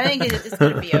make it. I think it's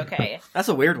going to be okay. That's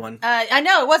a weird one. I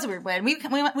know it was a weird one. We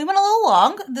went a little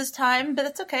long this time, but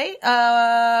that's okay.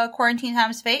 Quarantine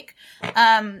time's fake.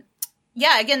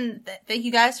 Yeah, again, thank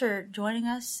you guys for joining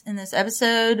us in this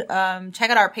episode. Check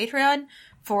out our Patreon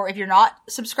for if you're not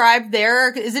subscribed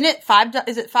there. Isn't it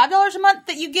Is it $5 a month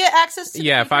that you get access to?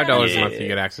 Yeah, the $5 Patreon? a month you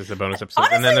get access to bonus episodes,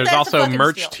 and Honestly, then there's that's a also fucking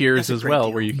merch steal. tiers as great well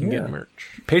deal. where you can get merch.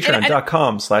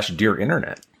 Patreon.com/Dear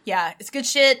Internet. Yeah, it's good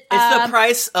shit. It's the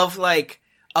price of like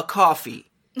a coffee.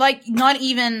 Like not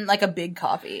even like a big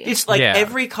coffee. It's like Yeah.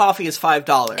 every coffee is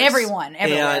 $5. Everyone.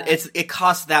 And it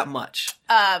costs that much.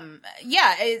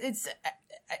 Yeah, it's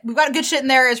we've got good shit in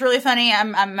there. It's really funny.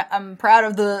 I'm proud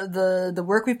of the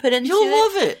work we put into You'll it.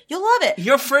 love it. You'll love it.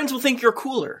 Your friends will think you're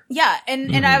cooler. Yeah,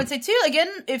 and I would say too, again,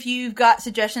 if you've got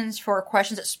suggestions for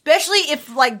questions, especially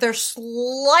if like they're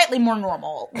slightly more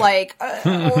normal, like or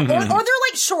they're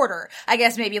like shorter, I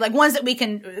guess maybe like ones that we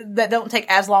can that don't take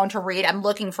as long to read. I'm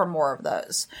looking for more of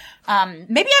those.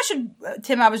 Maybe I should,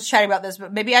 Tim. I was chatting about this,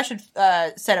 but maybe I should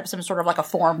set up some sort of like a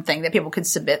form thing that people could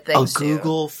submit things to.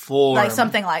 Google form. Like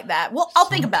something like that. Well, I'll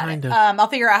think about it. kind of I'll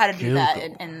figure out how to do that,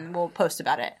 Google. and we'll post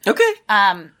about it. Okay.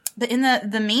 But in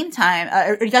the meantime,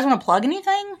 do you guys want to plug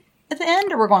anything at the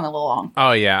end, or we're going a little long?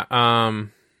 Oh yeah. I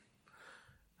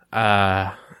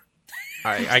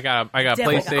got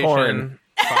PlayStation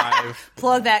 5.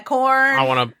 Plug that corn. I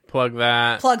want to plug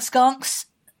that. Plug skunks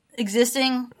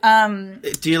existing. Do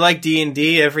you like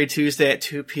D&D? Every Tuesday at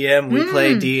 2 p.m. we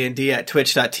play D&D at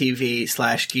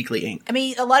twitch.tv/geeklyinc. I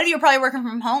mean, a lot of you are probably working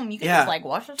from home. You can just like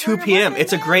watch this. 2 p.m.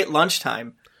 It's a great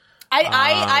lunchtime.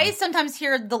 I sometimes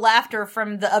hear the laughter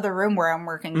from the other room where I'm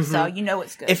working, so you know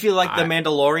it's good. If you like The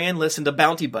Mandalorian, listen to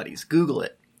Bounty Buddies. Google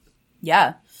it.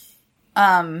 Yeah.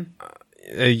 That's.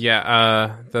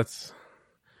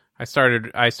 I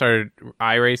started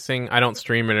iRacing. I don't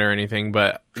stream it or anything,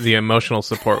 but the emotional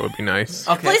support would be nice.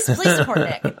 Okay. Please support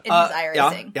Nick in his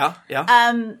iRacing.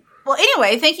 Yeah. Well,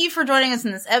 anyway, thank you for joining us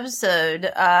in this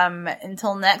episode.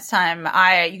 Until next time,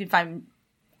 you can find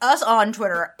us on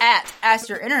Twitter at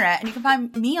AskYourInternet, and you can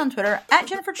find me on Twitter at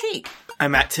Jennifer Cheek.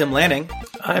 I'm at Tim Lanning.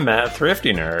 I'm at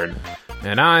Thrifty Nerd.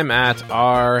 And I'm at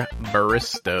R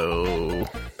Baristo.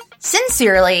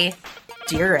 Sincerely,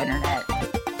 dear Internet.